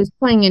that he was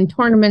playing in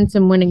tournaments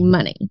and winning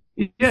money.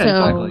 Yeah,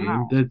 So-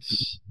 exactly.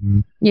 It's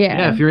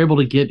Yeah. if you're able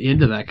to get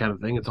into that kind of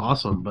thing, it's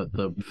awesome. But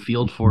the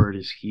field for it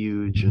is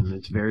huge, and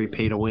it's very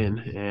pay to win.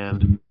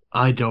 And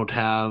I don't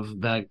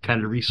have that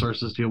kind of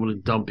resources to be able to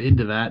dump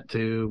into that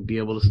to be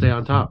able to stay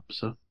on top.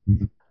 So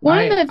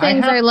One of the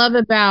things I have- love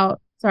about...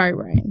 Sorry,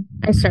 Ryan.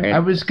 I started. I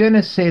was going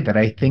to say that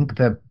I think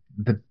the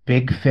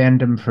big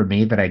fandom for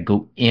me that I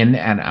go in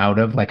and out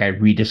of, like I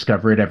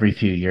rediscover it every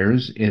few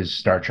years, is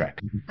Star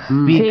Trek.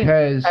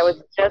 Because I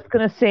was just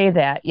going to say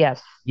that.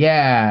 Yes.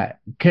 yeah,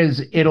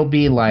 because it'll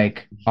be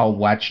like I'll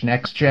watch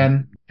Next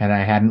Gen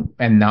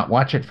and not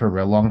watch it for a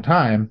real long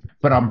time,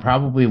 but I'm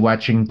probably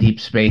watching Deep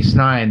Space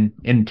Nine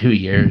in 2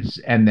 years,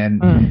 and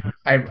then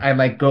I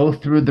like go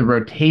through the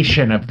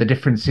rotation of the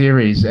different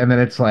series, and then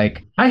it's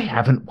like I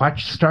haven't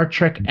watched Star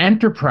Trek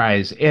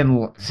Enterprise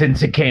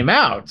since it came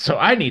out, so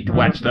I need to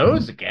watch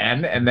those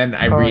again, and then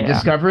I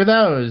rediscover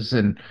those,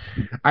 and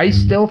I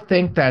still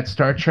think that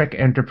Star Trek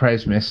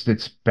Enterprise missed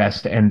its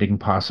best ending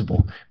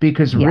possible,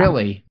 because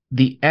really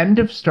the end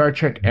of Star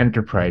Trek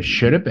Enterprise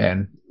should have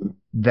been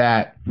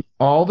that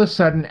all of a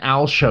sudden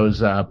Al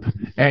shows up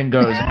and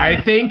goes,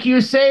 I think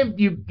you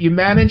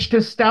managed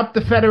to stop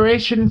the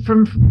Federation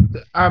from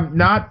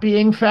not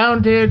being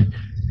founded.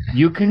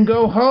 You can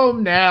go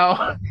home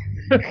now.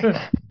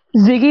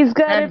 Ziggy's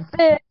got it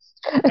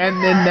fixed. And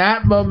in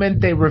that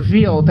moment, they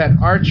reveal that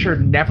Archer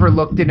never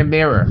looked in a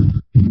mirror.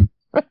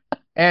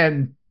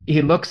 And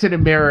he looks in a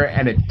mirror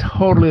and it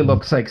totally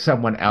looks like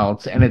someone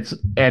else. And it's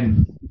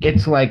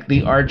like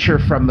the Archer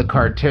from the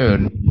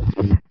cartoon.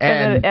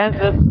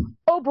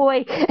 Oh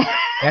boy.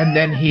 And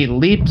then he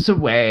leaps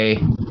away,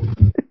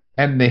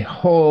 and the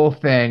whole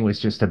thing was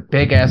just a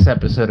big ass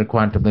episode of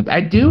Quantum Leap.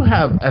 I do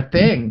have a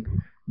thing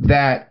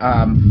that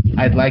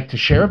I'd like to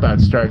share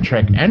about Star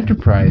Trek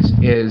Enterprise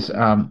is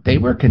they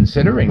were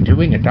considering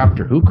doing a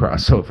Doctor Who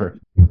crossover.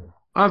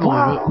 I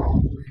believe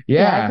it.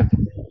 Yeah.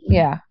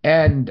 Yeah.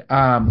 And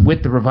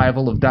with the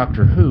revival of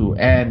Doctor Who,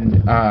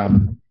 and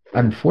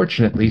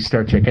unfortunately,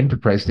 Star Trek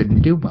Enterprise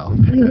didn't do well.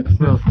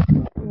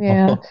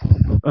 Yeah.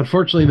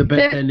 Unfortunately, the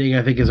best ending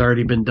I think has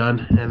already been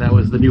done, and that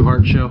was the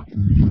Newhart show,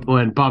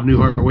 when Bob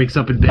Newhart wakes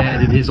up in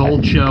bed in his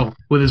old show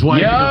with his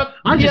wife. And goes,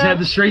 I just had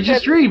the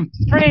strangest dream.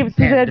 Dreams.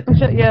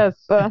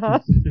 Yes.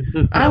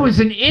 I was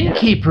an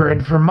innkeeper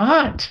in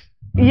Vermont.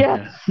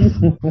 Yes.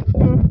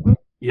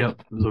 Yep,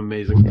 it was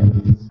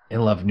amazing. I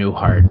love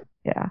Newhart.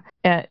 Yeah.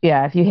 And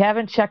yeah, if you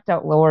haven't checked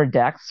out Lower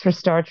Decks for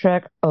Star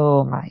Trek,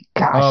 oh my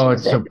gosh. Oh,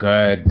 is it's so it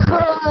good.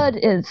 good.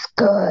 It's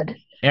good.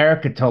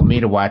 Erica told me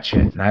to watch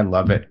it, and I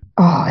love it.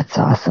 Oh, it's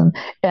awesome.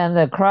 And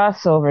the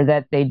crossover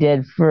that they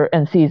did for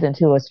in season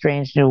 2 of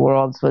Strange New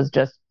Worlds was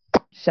just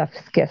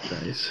chef's kiss.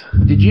 Nice.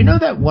 Did you know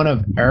that one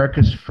of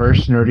Erica's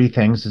first nerdy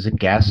things as a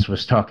guest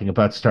was talking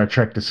about Star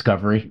Trek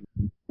Discovery?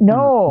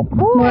 No.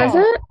 Cool. Was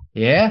it?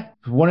 Yeah,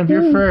 one of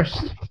your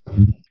first.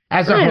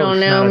 As a I host, don't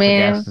know, not as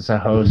man. a guest, as a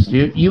host.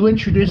 You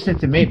introduced it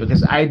to me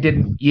because I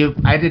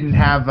didn't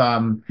have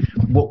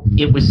well,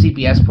 it was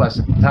CBS Plus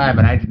at the time,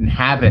 and I didn't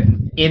have it.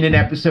 In an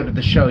episode of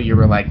the show, you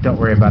were like, "Don't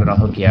worry about it, I'll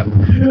hook you up."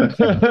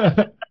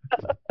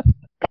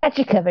 Got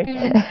you covered.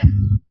 I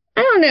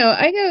don't know.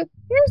 I go,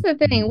 here's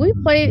the thing.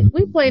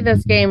 We play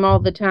this game all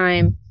the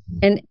time,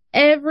 and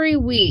every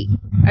week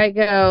I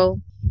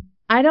go,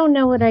 I don't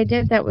know what I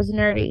did that was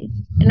nerdy.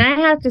 And I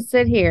have to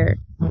sit here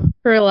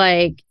for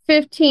like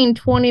 15,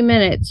 20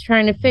 minutes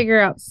trying to figure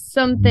out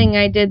something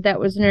I did that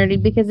was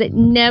nerdy because it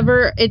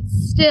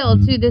still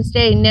to this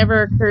day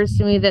never occurs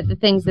to me that the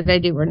things that I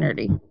do were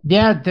nerdy.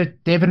 Yeah,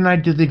 David and I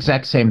do the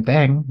exact same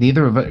thing.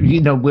 Neither of us,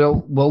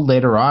 we'll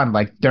later on,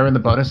 like during the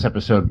bonus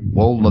episode,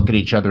 we'll look at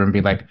each other and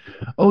be like,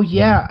 "Oh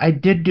yeah, I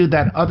did do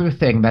that other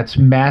thing that's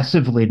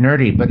massively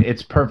nerdy, but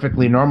it's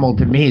perfectly normal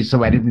to me,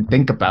 so I didn't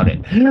think about it."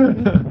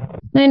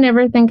 I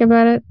never think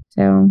about it.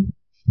 So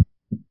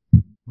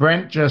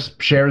Brent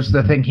just shares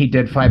the thing he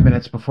did 5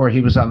 minutes before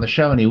he was on the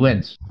show, and he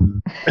wins.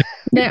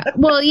 yeah,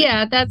 well,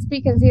 yeah, that's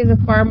because he has a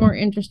far more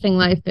interesting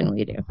life than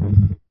we do,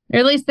 or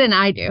at least than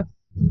I do.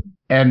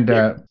 And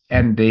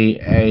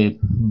a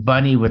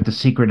bunny with the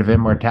secret of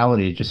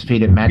immortality, just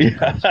feed it magic.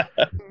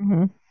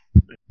 Mhm.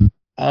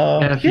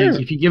 Yeah,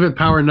 if you give it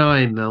Power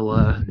 9,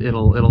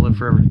 it'll live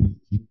forever.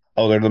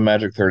 Oh, they're the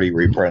Magic 30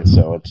 reprints,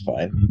 so it's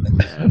fine.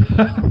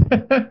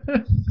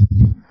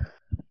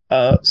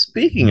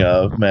 Speaking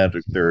of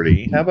Magic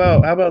 30, how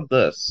about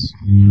this?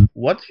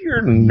 What's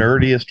your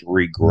nerdiest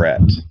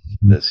regret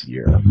this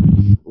year?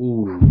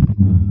 Ooh,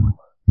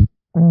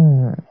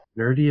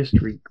 nerdiest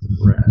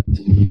regret.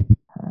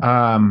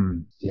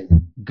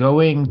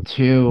 Going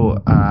to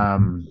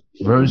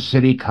Rose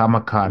City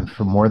Comic Con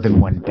for more than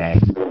one day.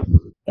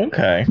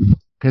 Okay.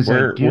 Because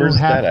I do where's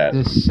have that to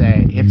at?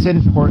 say, it's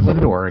in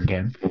Portland,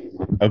 Oregon.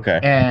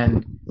 Okay.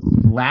 And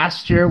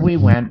last year we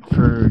went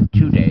for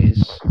 2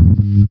 days.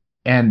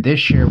 And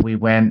this year we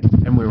went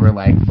and we were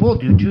like, we'll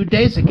do 2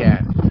 days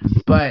again.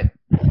 But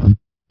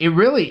it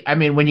really, I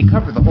mean, when you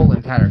cover the whole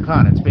entire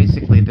con, it's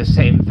basically the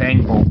same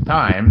thing both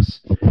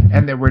times.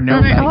 And there were no.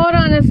 All right, hold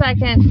on a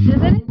second.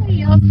 Does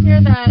anybody else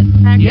hear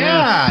that?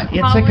 Yeah,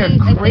 it's like a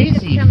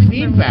crazy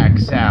feedback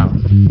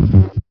sound.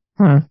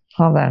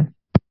 Hold on.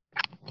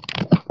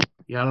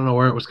 Yeah, I don't know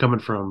where it was coming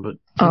from, but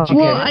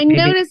Well, I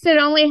noticed it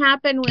only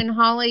happened when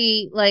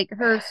Holly, like,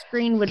 her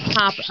screen would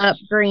pop up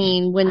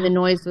green when the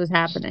noise was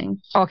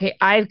happening. Okay,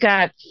 I've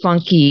got a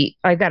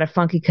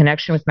funky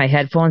connection with my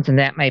headphones, and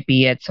that might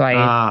be it. So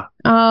okay.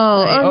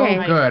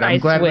 Oh, good. I'm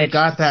glad we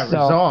got that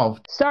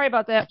resolved. Sorry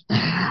about that.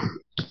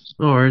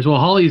 No worries. Well,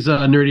 Holly's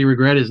nerdy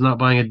regret is not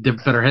buying a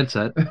better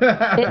headset.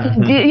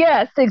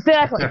 Yes,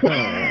 exactly.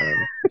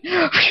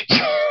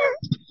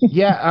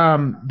 Yeah,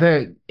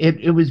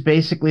 it was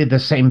basically the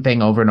same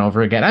thing over and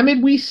over again. I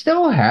mean, we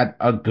still had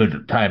a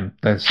good time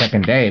the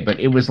second day, but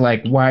it was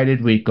like, why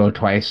did we go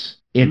twice?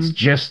 It's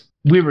just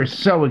we were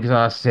so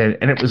exhausted,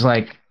 and it was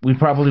like we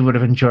probably would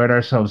have enjoyed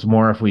ourselves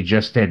more if we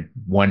just did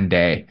one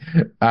day.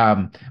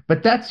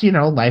 But that's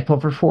life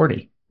over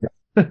 40.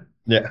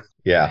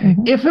 Yeah.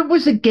 If it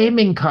was a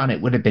gaming con,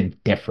 it would have been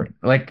different.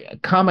 Like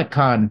Comic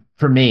Con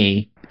for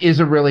me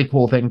is a really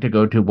cool thing to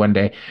go to one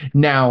day.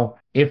 Now,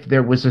 if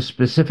there was a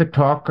specific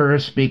talk or a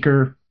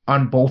speaker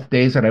on both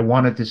days that I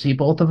wanted to see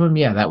both of them,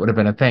 yeah, that would have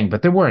been a thing.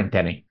 But there weren't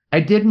any.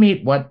 I did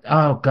meet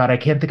oh God, I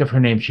can't think of her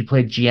name. She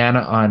played Gianna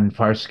on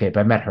Farscape.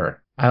 I met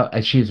her.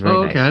 She's very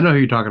nice. Okay, I know who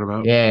you're talking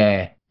about.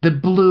 Yeah, the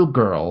blue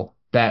girl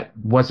that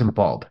wasn't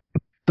bald,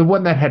 the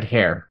one that had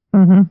hair.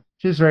 Mm-hmm.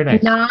 She was very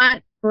nice.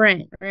 Not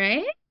Brent,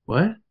 right?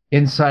 What?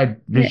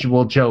 Inside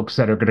visual jokes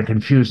that are going to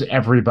confuse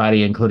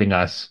everybody, including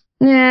us.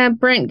 Yeah,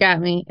 Brent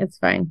got me. It's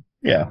fine.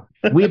 Yeah.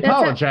 We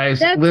apologize,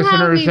 that's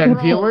listeners how we and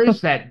roll.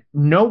 viewers, that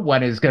no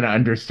one is going to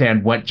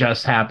understand what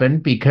just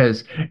happened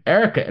because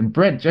Erica and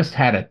Brent just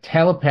had a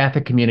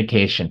telepathic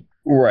communication.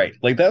 Right.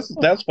 Like that's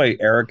why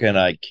Erica and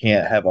I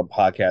can't have a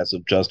podcast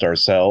of just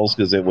ourselves,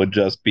 because it would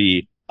just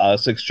be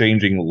us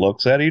exchanging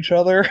looks at each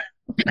other.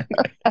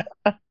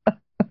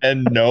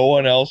 And no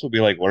one else would be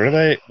like, what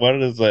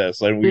is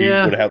this? And we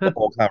would have the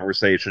whole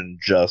conversation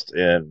just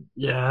in.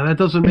 Yeah, that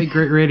doesn't make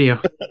great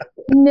radio.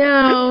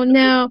 No.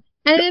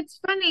 And it's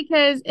funny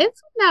because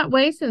it's been that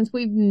way since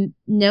we've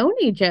known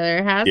each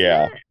other, hasn't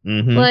it?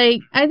 Mm-hmm.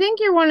 Like, I think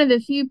you're one of the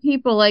few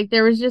people, like,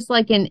 there was just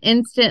like an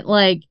instant,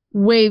 like,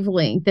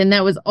 wavelength, and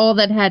that was all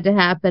that had to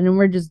happen, and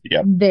we're just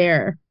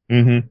there.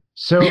 Mm-hmm.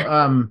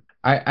 So,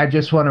 I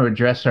just want to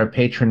address our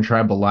patron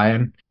Tribal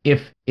Lion.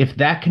 If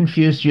that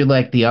confused you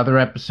like the other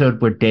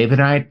episode where Dave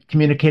and I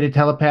communicated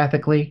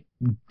telepathically,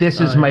 This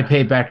is my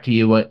payback to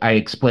you. I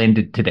explained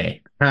it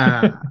today.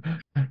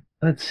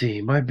 Let's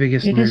see. My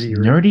biggest Biggest nerdy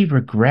nerdy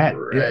regret.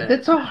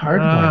 That's a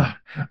hard one.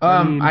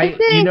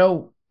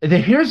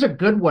 Here's a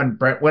good one,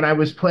 Brett. When I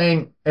was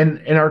playing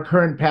in our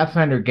current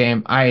Pathfinder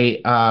game, I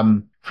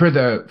for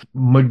the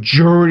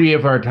majority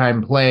of our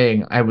time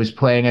playing, I was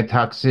playing a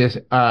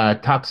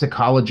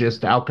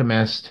toxicologist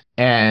alchemist,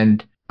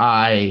 and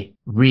I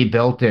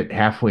rebuilt it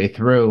halfway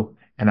through,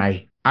 and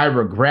I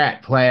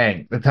regret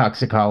playing the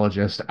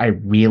toxicologist. I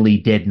really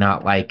did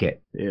not like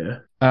it.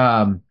 Yeah.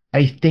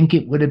 I think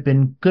it would have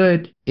been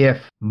good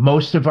if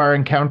most of our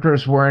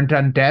encounters weren't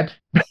undead.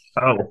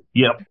 Oh,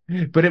 yep.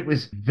 But it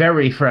was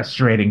very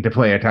frustrating to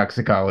play a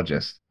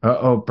toxicologist.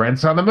 Uh-oh,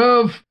 Brent's on the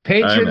move.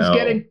 Patrons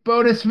getting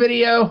bonus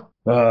video.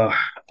 I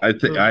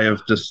think I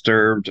have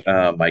disturbed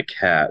my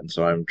cat, and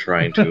so I'm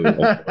trying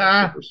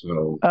to.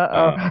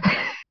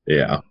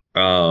 Yeah.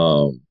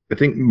 I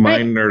think my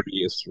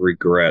nerdiest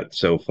regret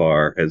so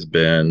far has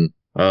been,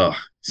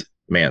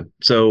 man.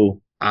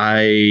 So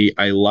I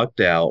lucked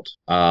out,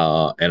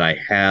 and I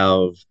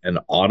have an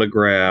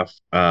autographed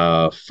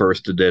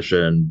first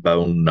edition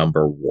Bone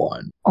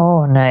 #1.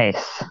 Oh,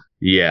 nice.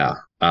 Yeah.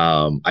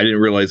 I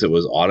didn't realize it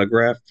was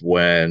autographed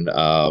when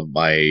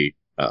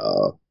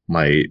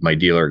my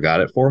dealer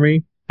got it for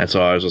me, and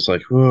so I was just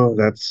like, "Oh,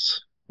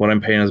 that's what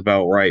I'm paying is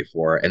about right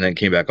for it." And then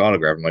came back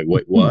autographed. I'm like,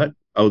 "Wait, what?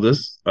 Oh,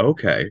 this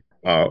okay."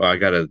 Oh, I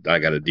got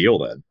a deal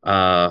then.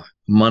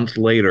 Month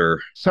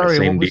later. Sorry,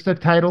 what was the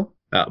title?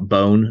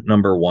 Bone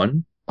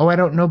 #1. Oh, I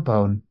don't know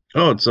Bone.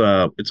 Oh,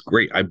 it's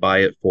great. I buy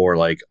it for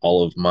like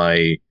all of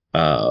my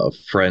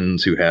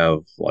friends who have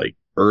like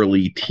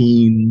early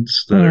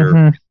teens that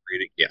are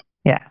reading. Yeah.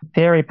 Yeah,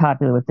 very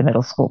popular with the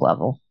middle school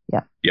level.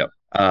 Yeah. Yep.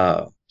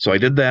 So I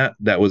did that.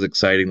 That was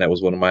exciting. That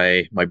was one of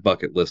my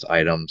bucket list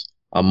items.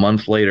 A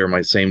month later,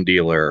 my same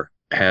dealer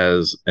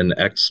has an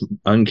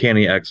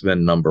Uncanny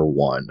X-Men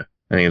 #1.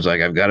 And he was like,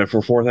 "I've got it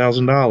for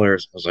 $4,000. I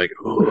was like,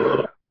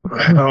 oh,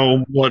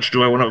 how much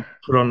do I want to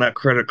put on that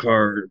credit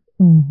card?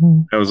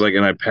 I was like,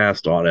 and I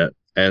passed on it.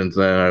 And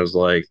then I was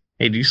like,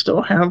 "Hey, do you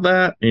still have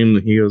that?" And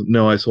he goes,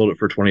 "No, I sold it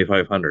for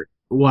 $2,500.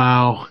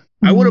 Wow.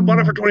 I would have bought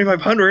it for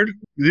 $2,500.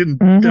 You didn't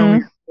tell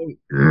me.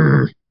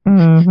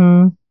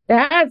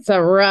 That's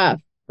a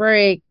rough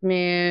break,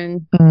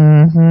 man.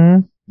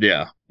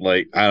 Yeah.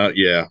 Like,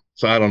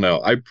 So I don't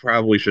know. I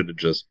probably should have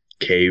just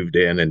caved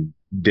in and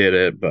did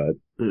it, but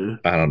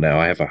I don't know.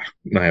 I have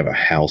a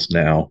house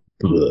now.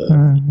 I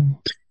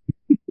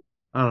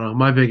don't know.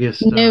 My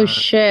biggest no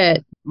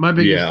shit. My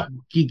biggest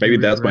maybe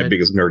that's my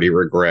biggest nerdy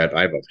regret.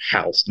 I have a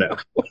house now.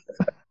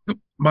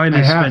 Mine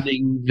is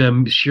spending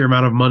the sheer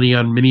amount of money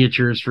on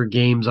miniatures for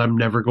games I'm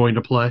never going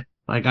to play.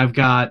 Like I've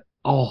got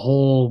a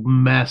whole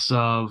mess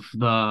of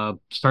the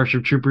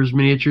Starship Troopers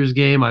miniatures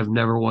game. I've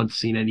never once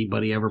seen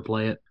anybody ever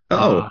play it.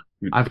 I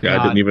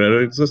didn't even know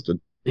it existed.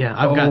 Yeah,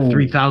 I've got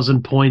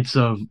 3,000 points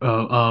of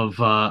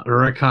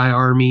Urukai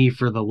Army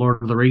for the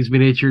Lord of the Rings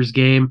miniatures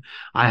game.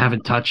 I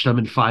haven't touched them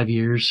in 5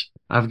 years.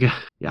 I've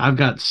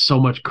got so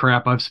much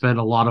crap I've spent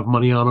a lot of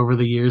money on over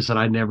the years that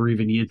I never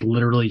even used.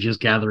 Literally just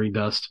gathering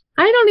dust.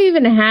 I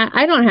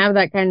don't have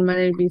that kind of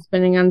money to be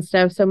spending on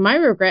stuff, so my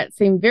regrets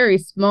seem very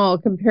small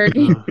compared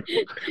to.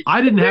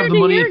 I didn't have the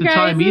money at the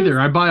time either.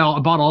 I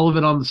bought all of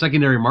it on the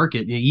secondary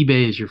market.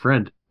 eBay is your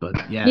friend, but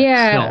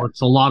still, it's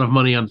a lot of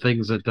money on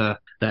things that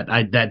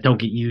don't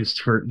get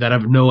used that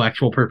have no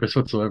actual purpose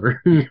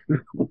whatsoever.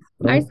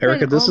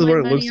 Erica, this is what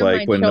it looks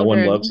like when no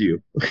one loves you.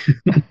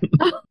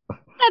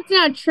 That's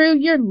not true.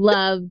 You're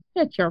loved.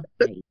 Shut your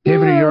face.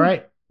 David, are you all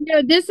right?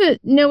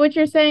 No, what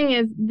you're saying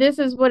is this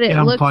is what it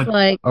looks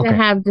like to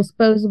have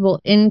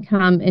disposable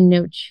income and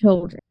no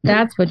children.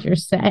 That's what you're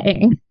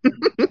saying.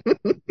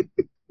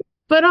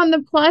 But on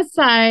the plus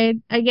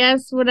side, I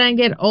guess when I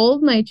get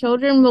old, my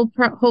children will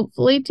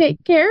hopefully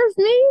take care of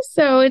me.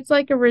 So it's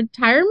like a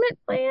retirement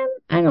plan.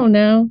 I don't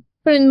know.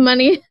 Putting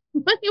money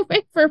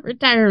away for a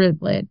retirement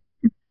plan.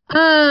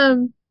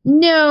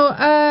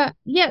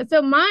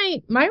 So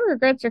my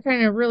regrets are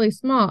kind of really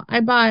small.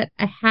 I bought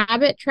a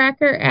habit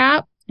tracker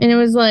app and it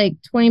was like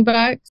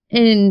 $20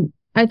 and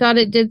I thought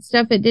it did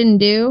stuff it didn't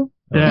do.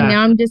 Yeah. And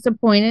now I'm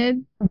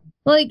disappointed.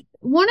 Like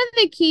one of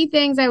the key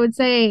things I would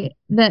say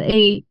that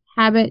a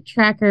habit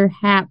tracker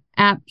app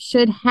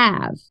should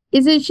have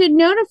is it should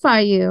notify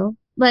you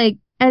like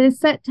at a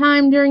set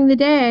time during the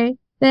day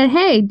that,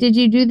 hey, did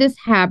you do this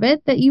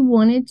habit that you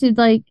wanted to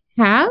like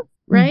have?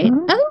 Right?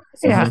 Otherwise,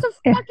 it's just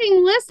a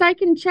fucking list I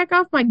can check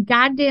off my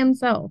goddamn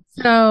self.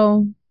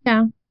 So,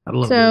 yeah. I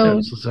love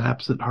those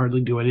apps that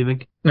hardly do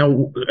anything.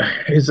 Now,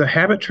 is a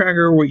habit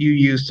tracker what you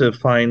use to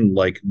find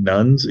like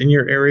nuns in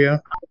your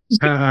area?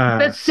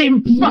 That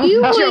seemed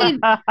you would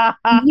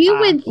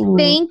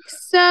think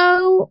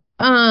so.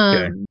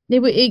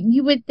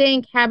 You would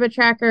think habit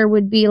tracker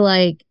would be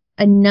like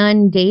a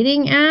nun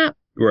dating app.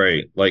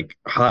 Right. Like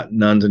hot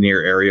nuns in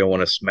your area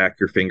want to smack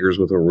your fingers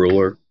with a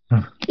ruler.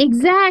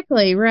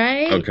 Exactly,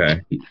 right? Okay.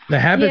 The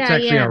Habit's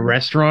actually a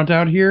restaurant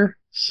out here.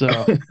 So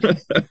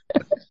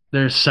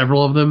there's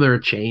several of them. They're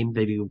a chain.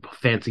 They do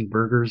fancy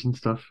burgers and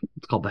stuff.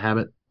 It's called The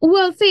Habit.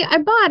 Well, see, I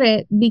bought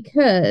it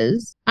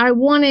because I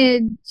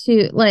wanted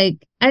to,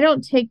 like, I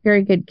don't take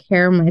very good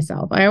care of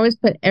myself. I always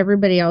put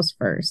everybody else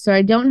first. So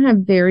I don't have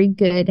very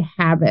good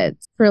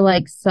habits for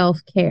like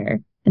self-care.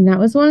 And that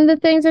was one of the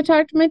things I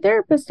talked to my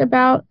therapist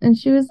about. And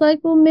she was like,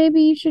 well,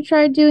 maybe you should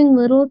try doing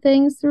little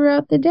things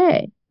throughout the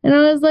day. And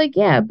I was like,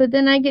 yeah, but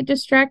then I get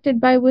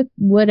distracted by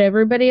what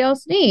everybody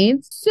else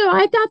needs. So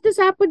I thought this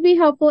app would be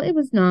helpful. It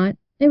was not.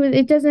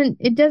 It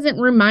doesn't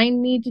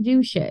remind me to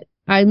do shit.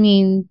 I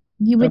mean,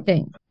 you would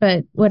think,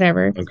 but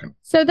whatever. Okay.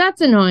 So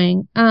that's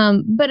annoying.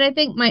 But I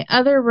think my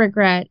other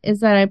regret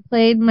is that I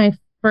played my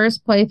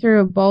first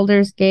playthrough of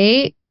Baldur's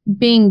Gate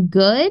being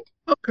good.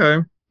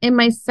 Okay. And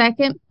my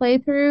second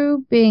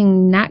playthrough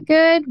being not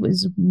good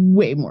was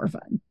way more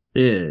fun.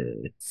 Yeah.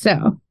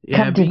 So,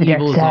 Yeah, Come to the being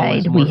dark evil is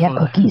always side. more We have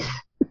fun. cookies.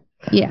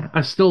 yeah.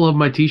 I still love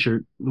my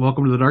t-shirt.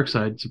 Welcome to the dark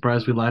side.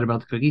 Surprised we lied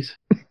about the cookies.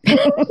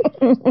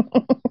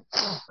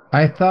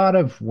 I thought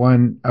of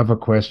a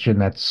question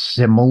that's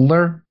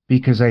similar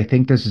because I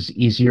think this is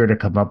easier to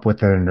come up with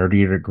than a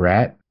nerdy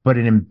regret, but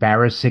an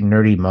embarrassing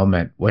nerdy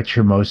moment. What's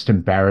your most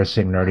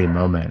embarrassing nerdy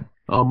moment?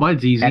 Oh,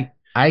 mine's easy. And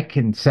I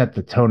can set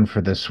the tone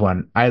for this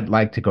one. I'd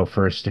like to go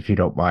first if you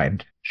don't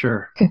mind.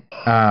 Sure.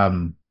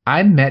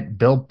 I met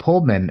Bill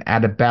Pullman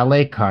at a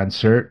ballet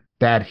concert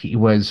that he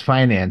was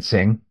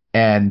financing,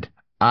 and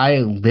I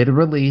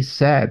literally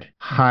said,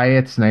 "Hi,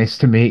 it's nice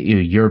to meet you.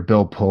 You're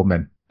Bill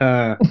Pullman."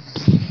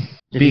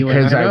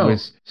 Because I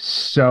was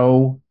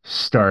so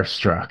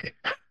starstruck.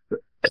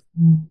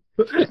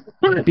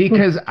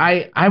 Because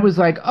I was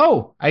like,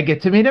 oh, I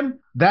get to meet him?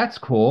 That's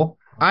cool.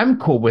 I'm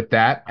cool with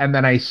that. And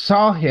then I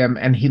saw him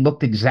and he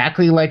looked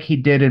exactly like he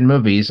did in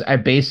movies. I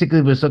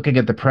basically was looking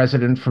at the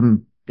president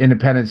from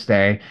Independence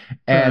Day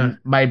and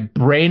my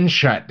brain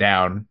shut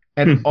down.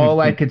 And all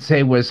I could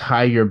say was,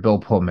 hi, you're Bill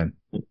Pullman.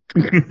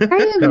 I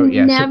have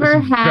never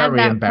had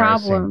that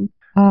problem.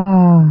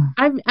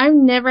 I've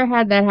never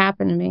had that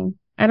happen to me.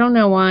 I don't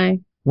know why.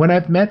 When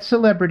I've met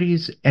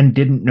celebrities and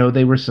didn't know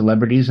they were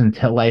celebrities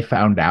until I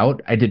found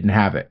out, I didn't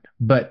have it.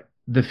 But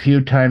the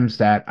few times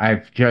that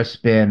I've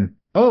just been,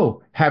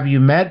 oh, have you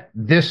met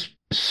this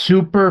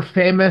super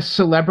famous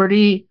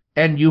celebrity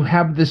and you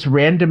have this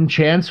random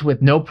chance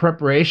with no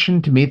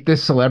preparation to meet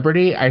this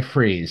celebrity, I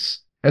freeze.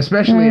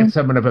 Especially if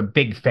someone I'm a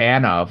big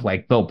fan of,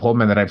 like Bill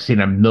Pullman, that I've seen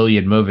a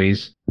million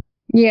movies.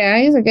 Yeah,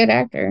 he's a good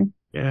actor.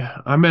 Yeah,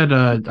 I met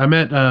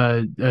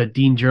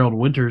Dean Gerald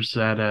Winters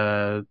at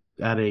a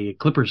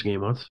Clippers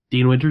game once.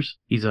 Dean Winters,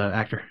 he's an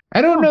actor.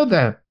 I don't know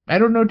that. I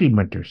don't know Dean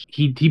Winters.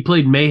 He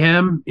played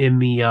Mayhem in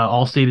the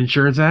Allstate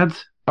insurance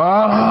ads.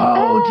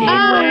 Oh,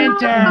 Dean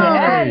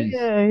Winters!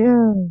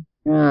 Yeah.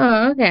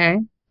 Oh, okay.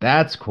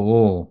 That's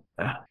cool.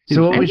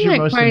 So what was your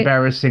most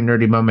embarrassing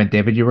nerdy moment,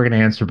 David? You were going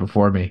to answer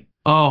before me.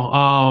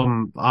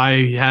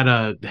 I had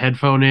a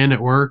headphone in at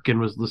work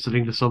and was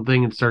listening to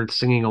something and started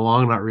singing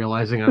along, not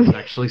realizing I was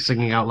actually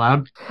singing out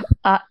loud.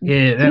 At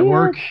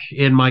work,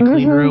 in my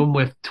clean room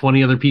with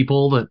 20 other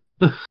people.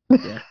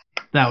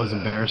 That was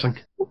embarrassing.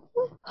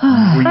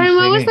 Brian,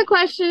 what was the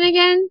question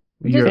again?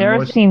 Your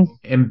most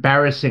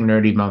embarrassing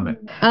nerdy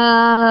moment.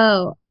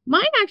 Oh,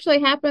 mine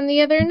actually happened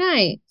the other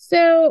night.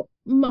 So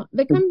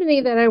the company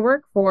that I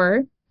work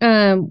for,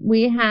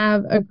 we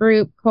have a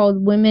group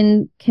called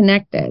Women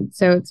Connected.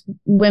 So it's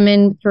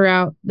women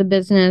throughout the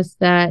business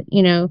that,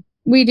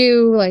 we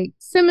do like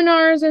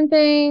seminars and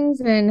things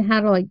and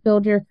how to like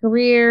build your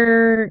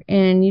career.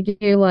 And you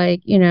do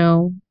like,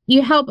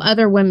 you help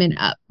other women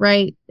up,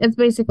 right? That's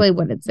basically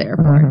what it's there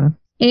for.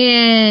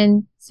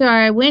 And so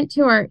I went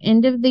to our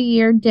end of the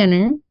year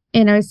dinner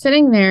and I was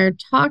sitting there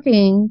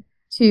talking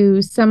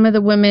to some of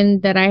the women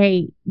that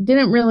I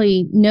didn't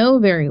really know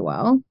very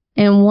well.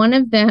 And one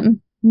of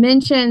them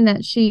mentioned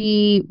that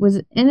she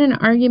was in an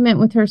argument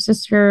with her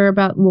sister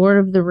about Lord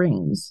of the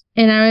Rings.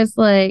 And I was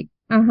like,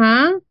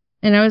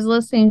 and I was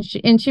listening,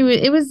 I think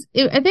it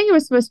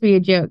was supposed to be a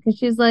joke because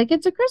she's like,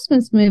 it's a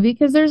Christmas movie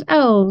because there's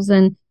elves.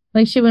 And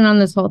like, she went on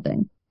this whole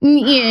thing.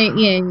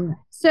 Yeah.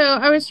 So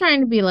I was trying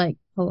to be like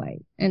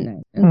polite and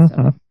nice and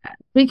stuff like that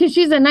because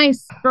she's a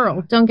nice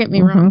girl. Don't get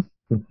me wrong.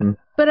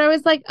 But I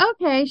was like,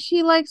 okay,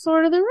 she likes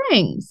Lord of the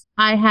Rings.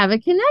 I have a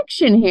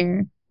connection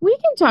here. We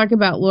can talk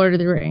about Lord of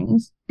the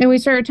Rings. And we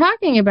started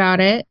talking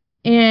about it.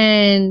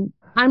 And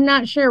I'm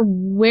not sure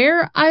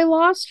where I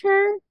lost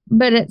her,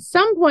 but at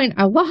some point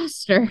I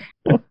lost her.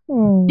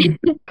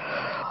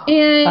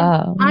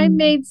 I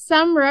made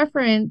some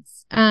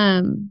reference.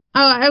 I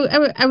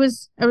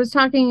was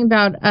talking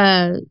about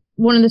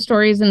one of the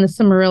stories in the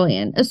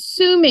Silmarillion,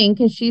 assuming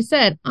because she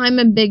said I'm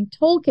a big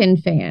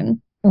Tolkien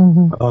fan.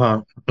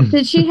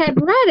 That she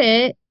had read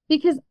it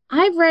because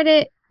I've read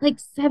it like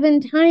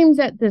 7 times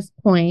at this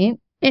point.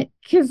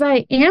 Because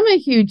I am a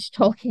huge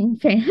Tolkien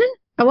fan.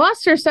 I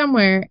lost her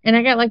somewhere and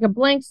I got like a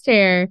blank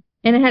stare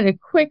and I had to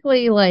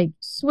quickly like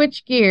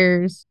switch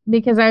gears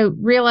because I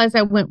realized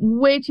I went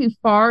way too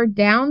far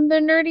down the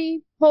nerdy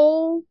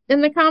hole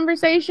in the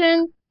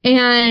conversation.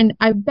 And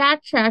I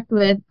backtracked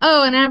with,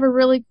 and I have a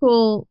really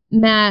cool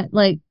Matt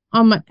like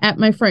at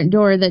my front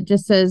door that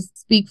just says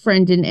 "Speak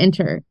friend and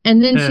enter,"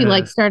 and then she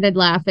like started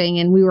laughing,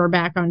 and we were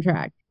back on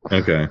track.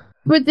 Okay.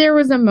 But there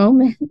was a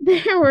moment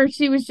there where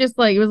she was just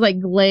like, it was like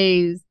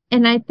glazed.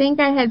 And I think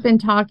I had been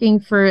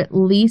talking for at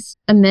least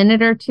a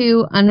minute or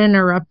two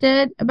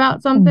uninterrupted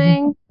about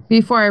something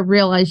before I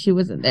realized she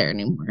wasn't there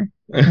anymore.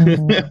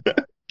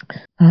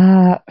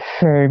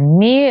 For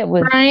me, it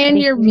was... Brian,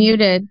 you're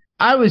muted.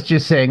 I was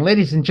just saying,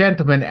 ladies and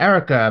gentlemen,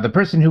 Erica, the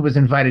person who was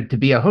invited to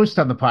be a host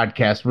on the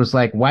podcast, was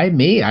like, why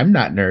me? I'm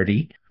not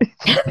nerdy.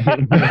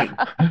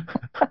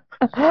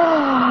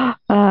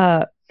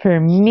 For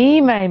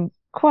me, my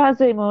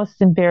quasi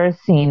most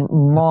embarrassing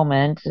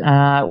moment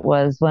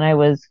was when I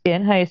was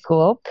in high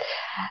school.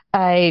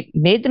 I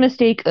made the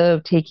mistake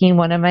of taking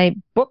one of my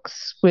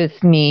books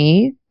with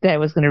me that I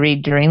was going to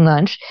read during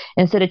lunch.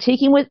 Instead of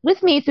taking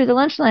with me through the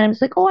lunch line, I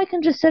was like, oh, I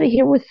can just sit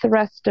here with the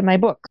rest of my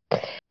books.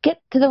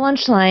 Get to the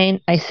lunch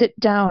line, I sit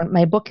down,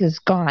 my book is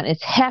gone.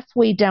 It's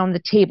halfway down the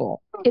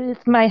table. It is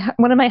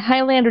one of my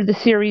Highlander the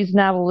series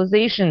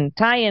novelization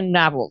tie-in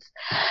novels.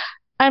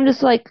 I'm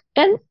just like,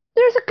 and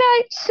there's a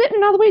guy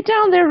sitting all the way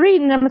down there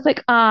reading. I'm just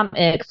like,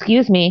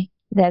 excuse me.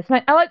 I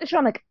like the show.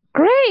 I'm like,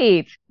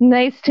 great.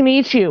 Nice to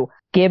meet you.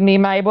 Give me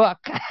my book.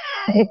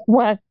 I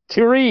want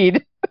to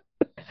read.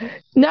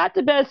 Not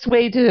the best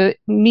way to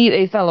meet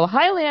a fellow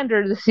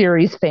Highlander, the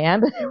series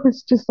fan, but it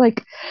was just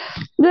like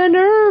the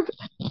nerve.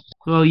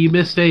 Well, you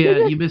missed a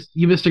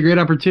great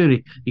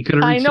opportunity. You could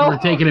have reached someone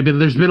taken it, but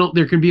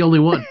there can be only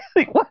one.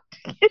 Like, what?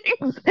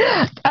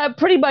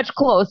 Pretty much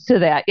close to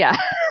that, yeah.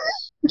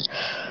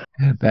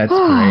 That's great.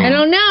 I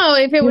don't know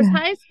if it was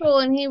high school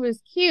and he was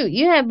cute.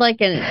 You had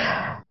like an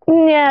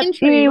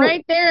entry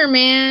right there,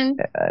 man.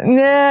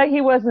 Yeah,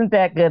 he wasn't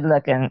that good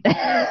looking.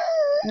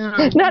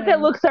 Not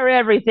that looks are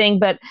everything,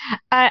 but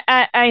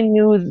I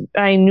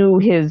knew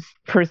his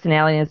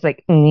personality. And it's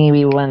like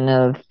we wouldn't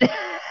have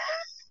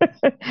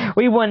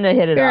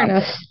hit it Fair off.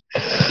 Enough.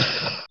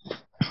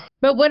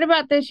 But what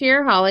about this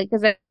year, Holly?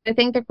 Because I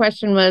think the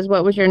question was,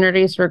 what was your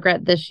nerdiest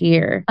regret this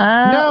year?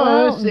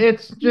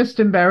 It's just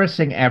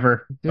embarrassing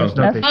ever. There's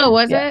no issue. Oh,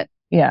 was it?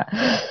 Yeah.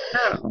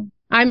 Oh,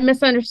 I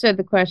misunderstood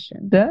the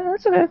question.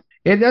 That's okay.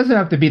 It doesn't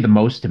have to be the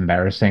most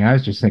embarrassing. I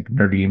was just thinking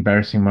nerdy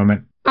embarrassing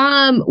moment.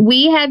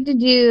 We had to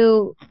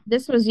do,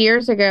 this was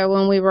years ago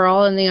when we were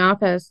all in the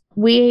office.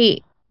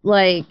 We,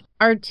 like,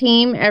 our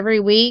team every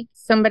week,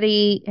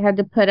 somebody had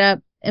to put up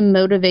a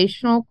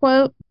motivational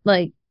quote,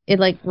 like, it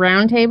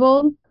round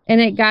tabled. And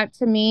it got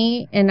to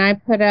me, and I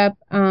put up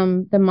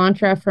the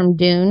mantra from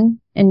Dune,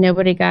 and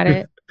nobody got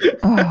it.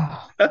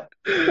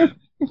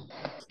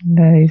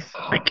 Nice.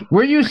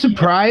 Were you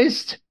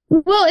surprised?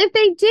 Well, if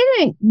they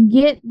didn't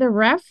get the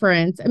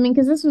reference, I mean,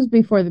 because this was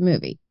before the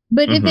movie.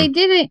 But if they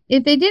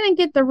didn't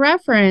get the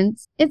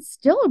reference, it's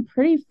still a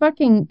pretty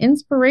fucking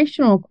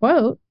inspirational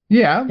quote.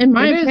 Yeah, in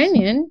my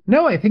opinion.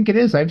 No, I think it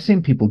is. I've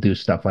seen people do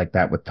stuff like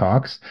that with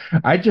talks.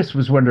 I just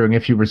was wondering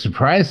if you were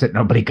surprised that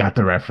nobody got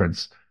the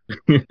reference.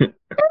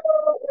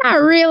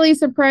 Not really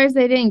surprised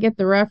they didn't get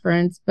the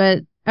reference, but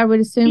I would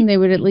assume they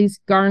would at least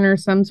garner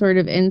some sort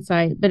of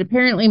insight. But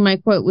apparently my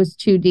quote was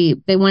too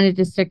deep. They wanted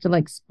to stick to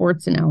like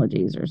sports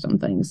analogies or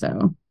something.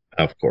 So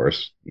of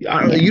course,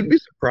 I don't know, you'd be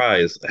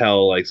surprised how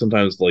like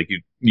sometimes like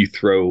you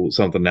throw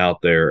something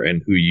out there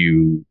and who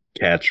you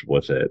catch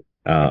with it.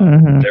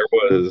 There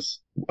was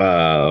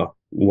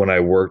when I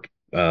worked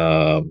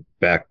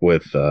back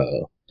with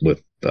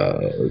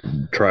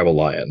Tribal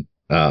Lion.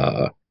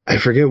 I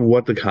forget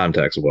what the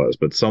context was,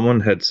 but someone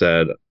had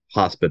said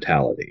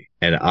hospitality,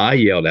 and I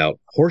yelled out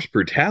horse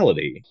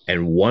brutality.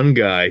 And one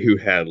guy who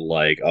had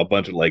like a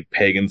bunch of like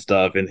pagan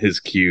stuff in his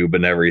cube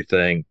and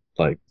everything,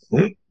 like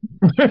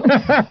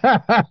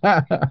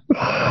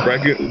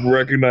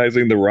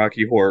recognizing the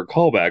Rocky Horror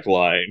callback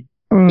line.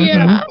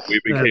 Yeah,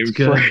 we became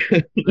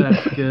friends.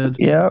 That's good.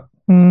 Yep.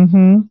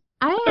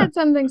 I had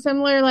something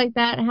similar like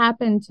that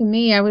happen to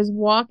me. I was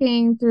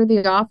walking through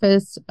the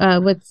office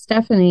with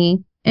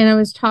Stephanie, and I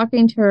was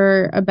talking to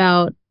her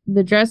about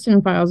the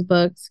Dresden Files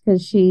books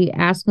because she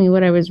asked me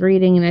what I was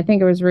reading, and I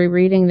think I was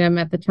rereading them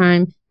at the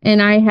time.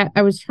 And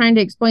I was trying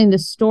to explain the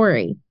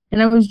story,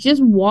 and I was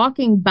just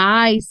walking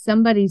by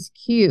somebody's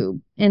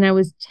cube, and I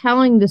was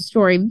telling the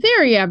story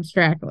very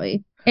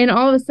abstractly. And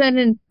all of a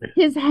sudden,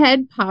 his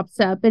head pops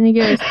up, and he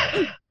goes,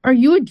 "Are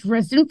you a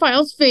Dresden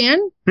Files fan?"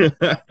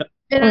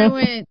 And I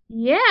went,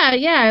 yeah,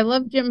 I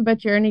love Jim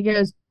Butcher. And he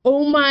goes,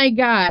 "Oh my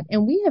God."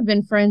 And we have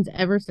been friends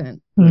ever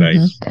since.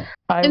 Nice.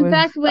 In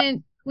fact,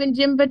 when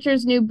Jim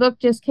Butcher's new book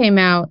just came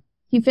out,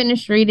 he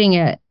finished reading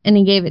it and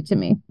he gave it to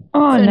me.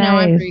 Oh, so nice. now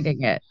I'm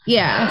reading it.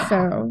 Yeah,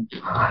 so.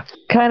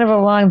 Kind of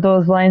along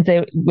those lines,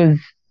 I was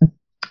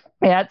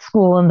at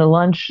school in the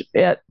lunch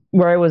at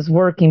where I was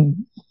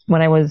working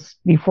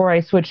before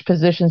I switched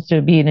positions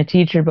to being a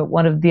teacher, but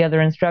one of the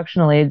other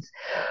instructional aides,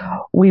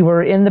 we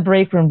were in the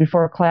break room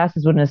before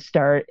classes would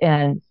start,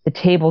 and the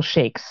table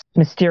shakes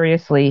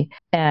mysteriously,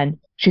 and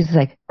she's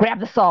like, "Grab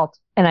the salt,"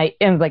 and I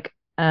am like,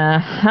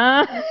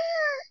 "Uh-huh."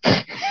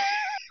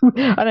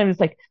 And I'm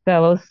just like,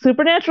 fellow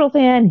Supernatural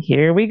fan,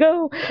 here we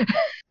go.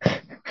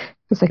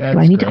 It's like, That's do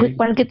I need to great.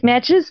 want to get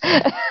matches?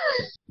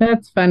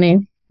 That's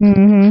funny.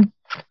 Mm-hmm.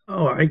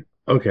 Oh,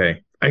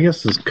 okay. I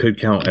guess this could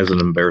count as an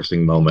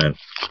embarrassing moment.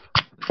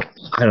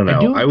 I don't know.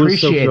 I do I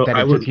was so appreciate that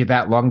I it was took you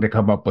that long to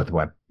come up with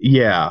one.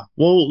 Yeah.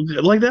 Well,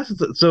 like that's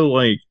so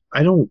like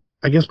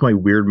I guess my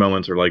weird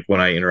moments are like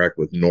when I interact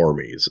with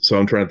normies. So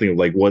I'm trying to think of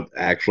like what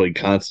actually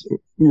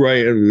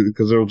right,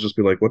 because it'll just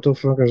be like, what the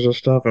fuck is this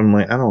stuff? I'm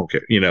like, I don't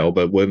care,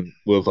 but with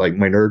like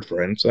my nerd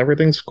friends,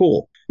 everything's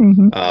cool.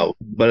 Mm-hmm.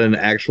 But an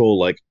actual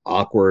like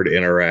awkward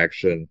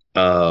interaction.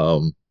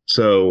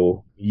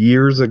 So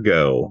years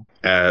ago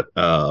at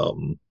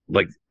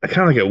like I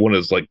kind of like at one of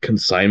those like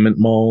consignment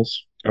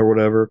malls or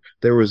whatever,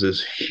 there was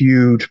this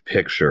huge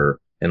picture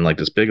in like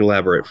this big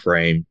elaborate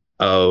frame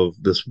of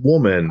this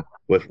woman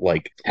with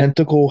like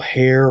tentacle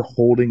hair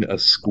holding a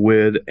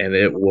squid, and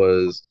it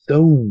was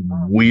so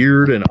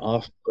weird and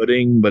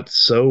off-putting, but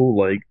so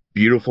like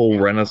beautiful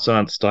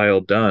Renaissance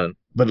style done.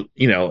 But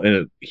in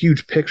a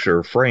huge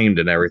picture framed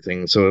and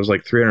everything, so it was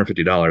like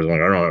 $350. I'm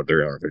like, I don't have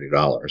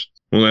 $350.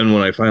 And then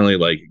when I finally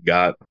like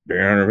got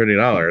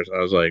 $350, I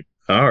was like,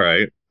 all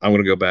right, I'm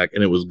gonna go back,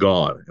 and it was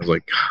gone. I was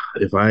like,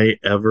 God, if I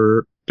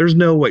ever, there's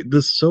no way.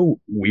 This is so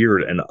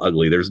weird and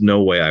ugly. There's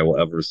no way I will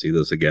ever see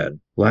this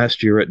again.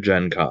 Last year at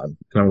Gen Con,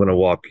 and I'm gonna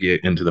walk you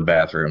into the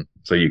bathroom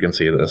so you can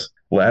see this.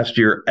 Last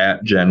year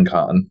at Gen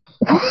Con,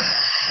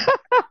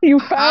 You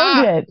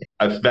found it.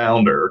 I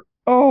found her,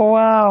 Oh,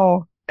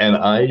 wow. and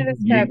I That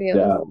is geeked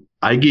fabulous. out.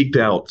 I geeked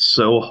out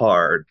so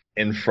hard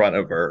in front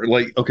of her.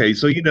 Like, okay,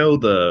 so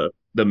the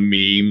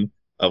meme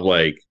of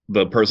like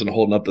the person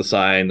holding up the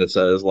sign that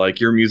says like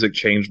your music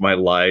changed my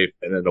life,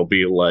 and it'll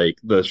be like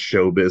the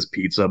Showbiz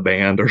Pizza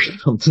Band or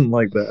something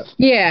like that.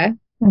 Yeah.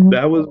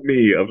 That was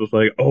me. I was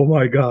like, oh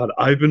my God,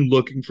 I've been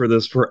looking for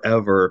this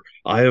forever.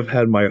 I have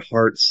had my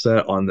heart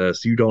set on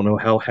this. You don't know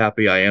how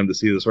happy I am to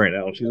see this right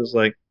now. And she was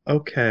like,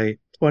 okay,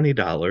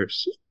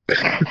 $20.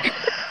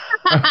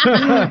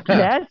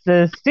 That's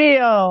a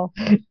steal.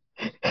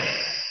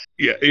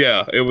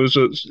 Yeah.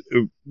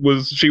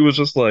 She was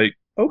just like,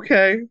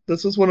 okay,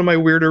 this is one of my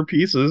weirder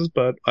pieces,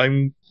 but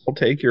I'll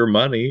take your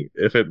money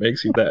if it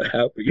makes you that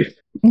happy.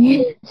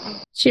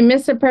 She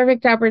missed a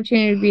perfect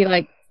opportunity to be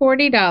like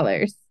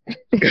 $40.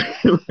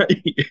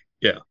 Right?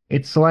 Yeah.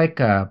 It's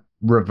like a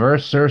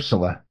reverse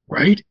Ursula.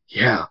 Right?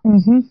 Yeah.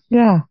 Mm-hmm.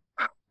 Yeah.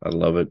 I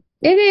love it.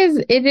 It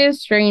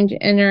is strange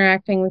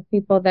interacting with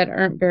people that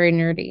aren't very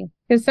nerdy.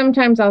 Because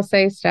sometimes I'll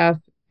say stuff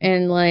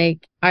and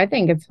like I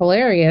think it's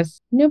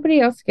hilarious. Nobody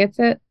else gets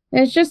it.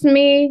 And it's just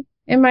me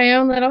in my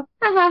own little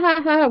ha ha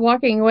ha ha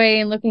walking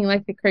away and looking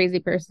like the crazy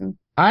person.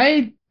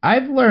 I've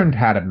learned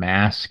how to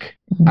mask.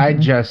 I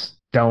just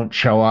don't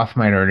show off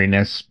my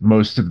nerdiness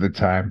most of the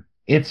time.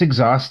 It's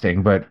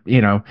exhausting, but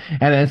and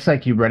it's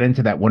like you run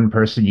into that one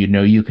person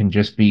you can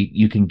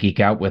geek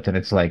out with, and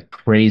it's like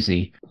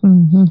crazy.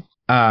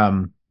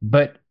 Mm-hmm.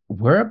 But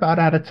we're about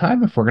out of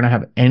time if we're going to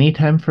have any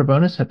time for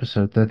bonus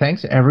episodes. So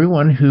thanks to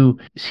everyone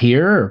who's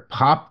here or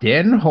popped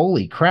in.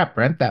 Holy crap,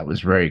 Brent, that was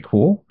very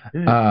cool.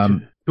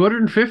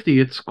 250,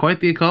 it's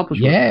quite the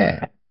accomplishment.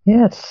 Yeah.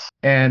 Yes.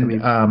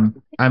 And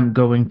I'm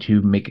going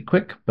to make it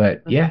quick,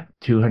 but yeah,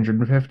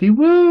 250.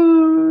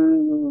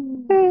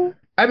 Woo!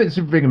 I've been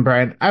Super Vegan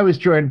Brian. I was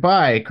joined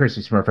by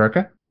Kirsty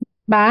Smurfarka.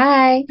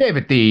 Bye.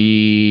 David the...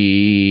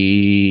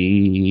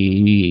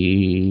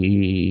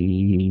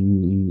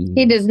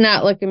 He does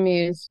not look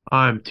amused.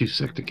 I'm too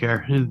sick to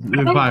care.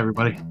 Bye,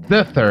 everybody.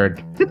 The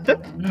third.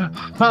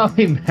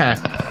 Holly Mack.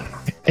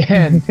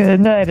 And Good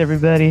night,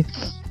 everybody.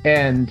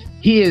 And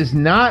he is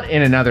not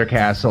in another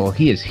castle.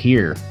 He is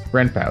here.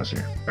 Brent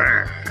Bowser.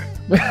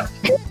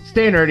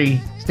 Stay nerdy,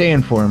 stay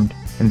informed,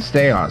 and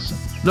stay awesome.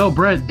 No,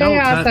 Brent, Stay don't.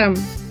 awesome.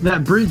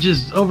 That bridge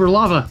is over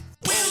lava.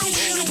 Thanks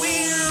for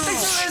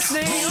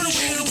listening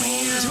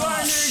to our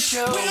nerd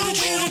show.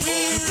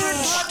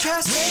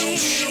 Podcast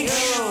Radio.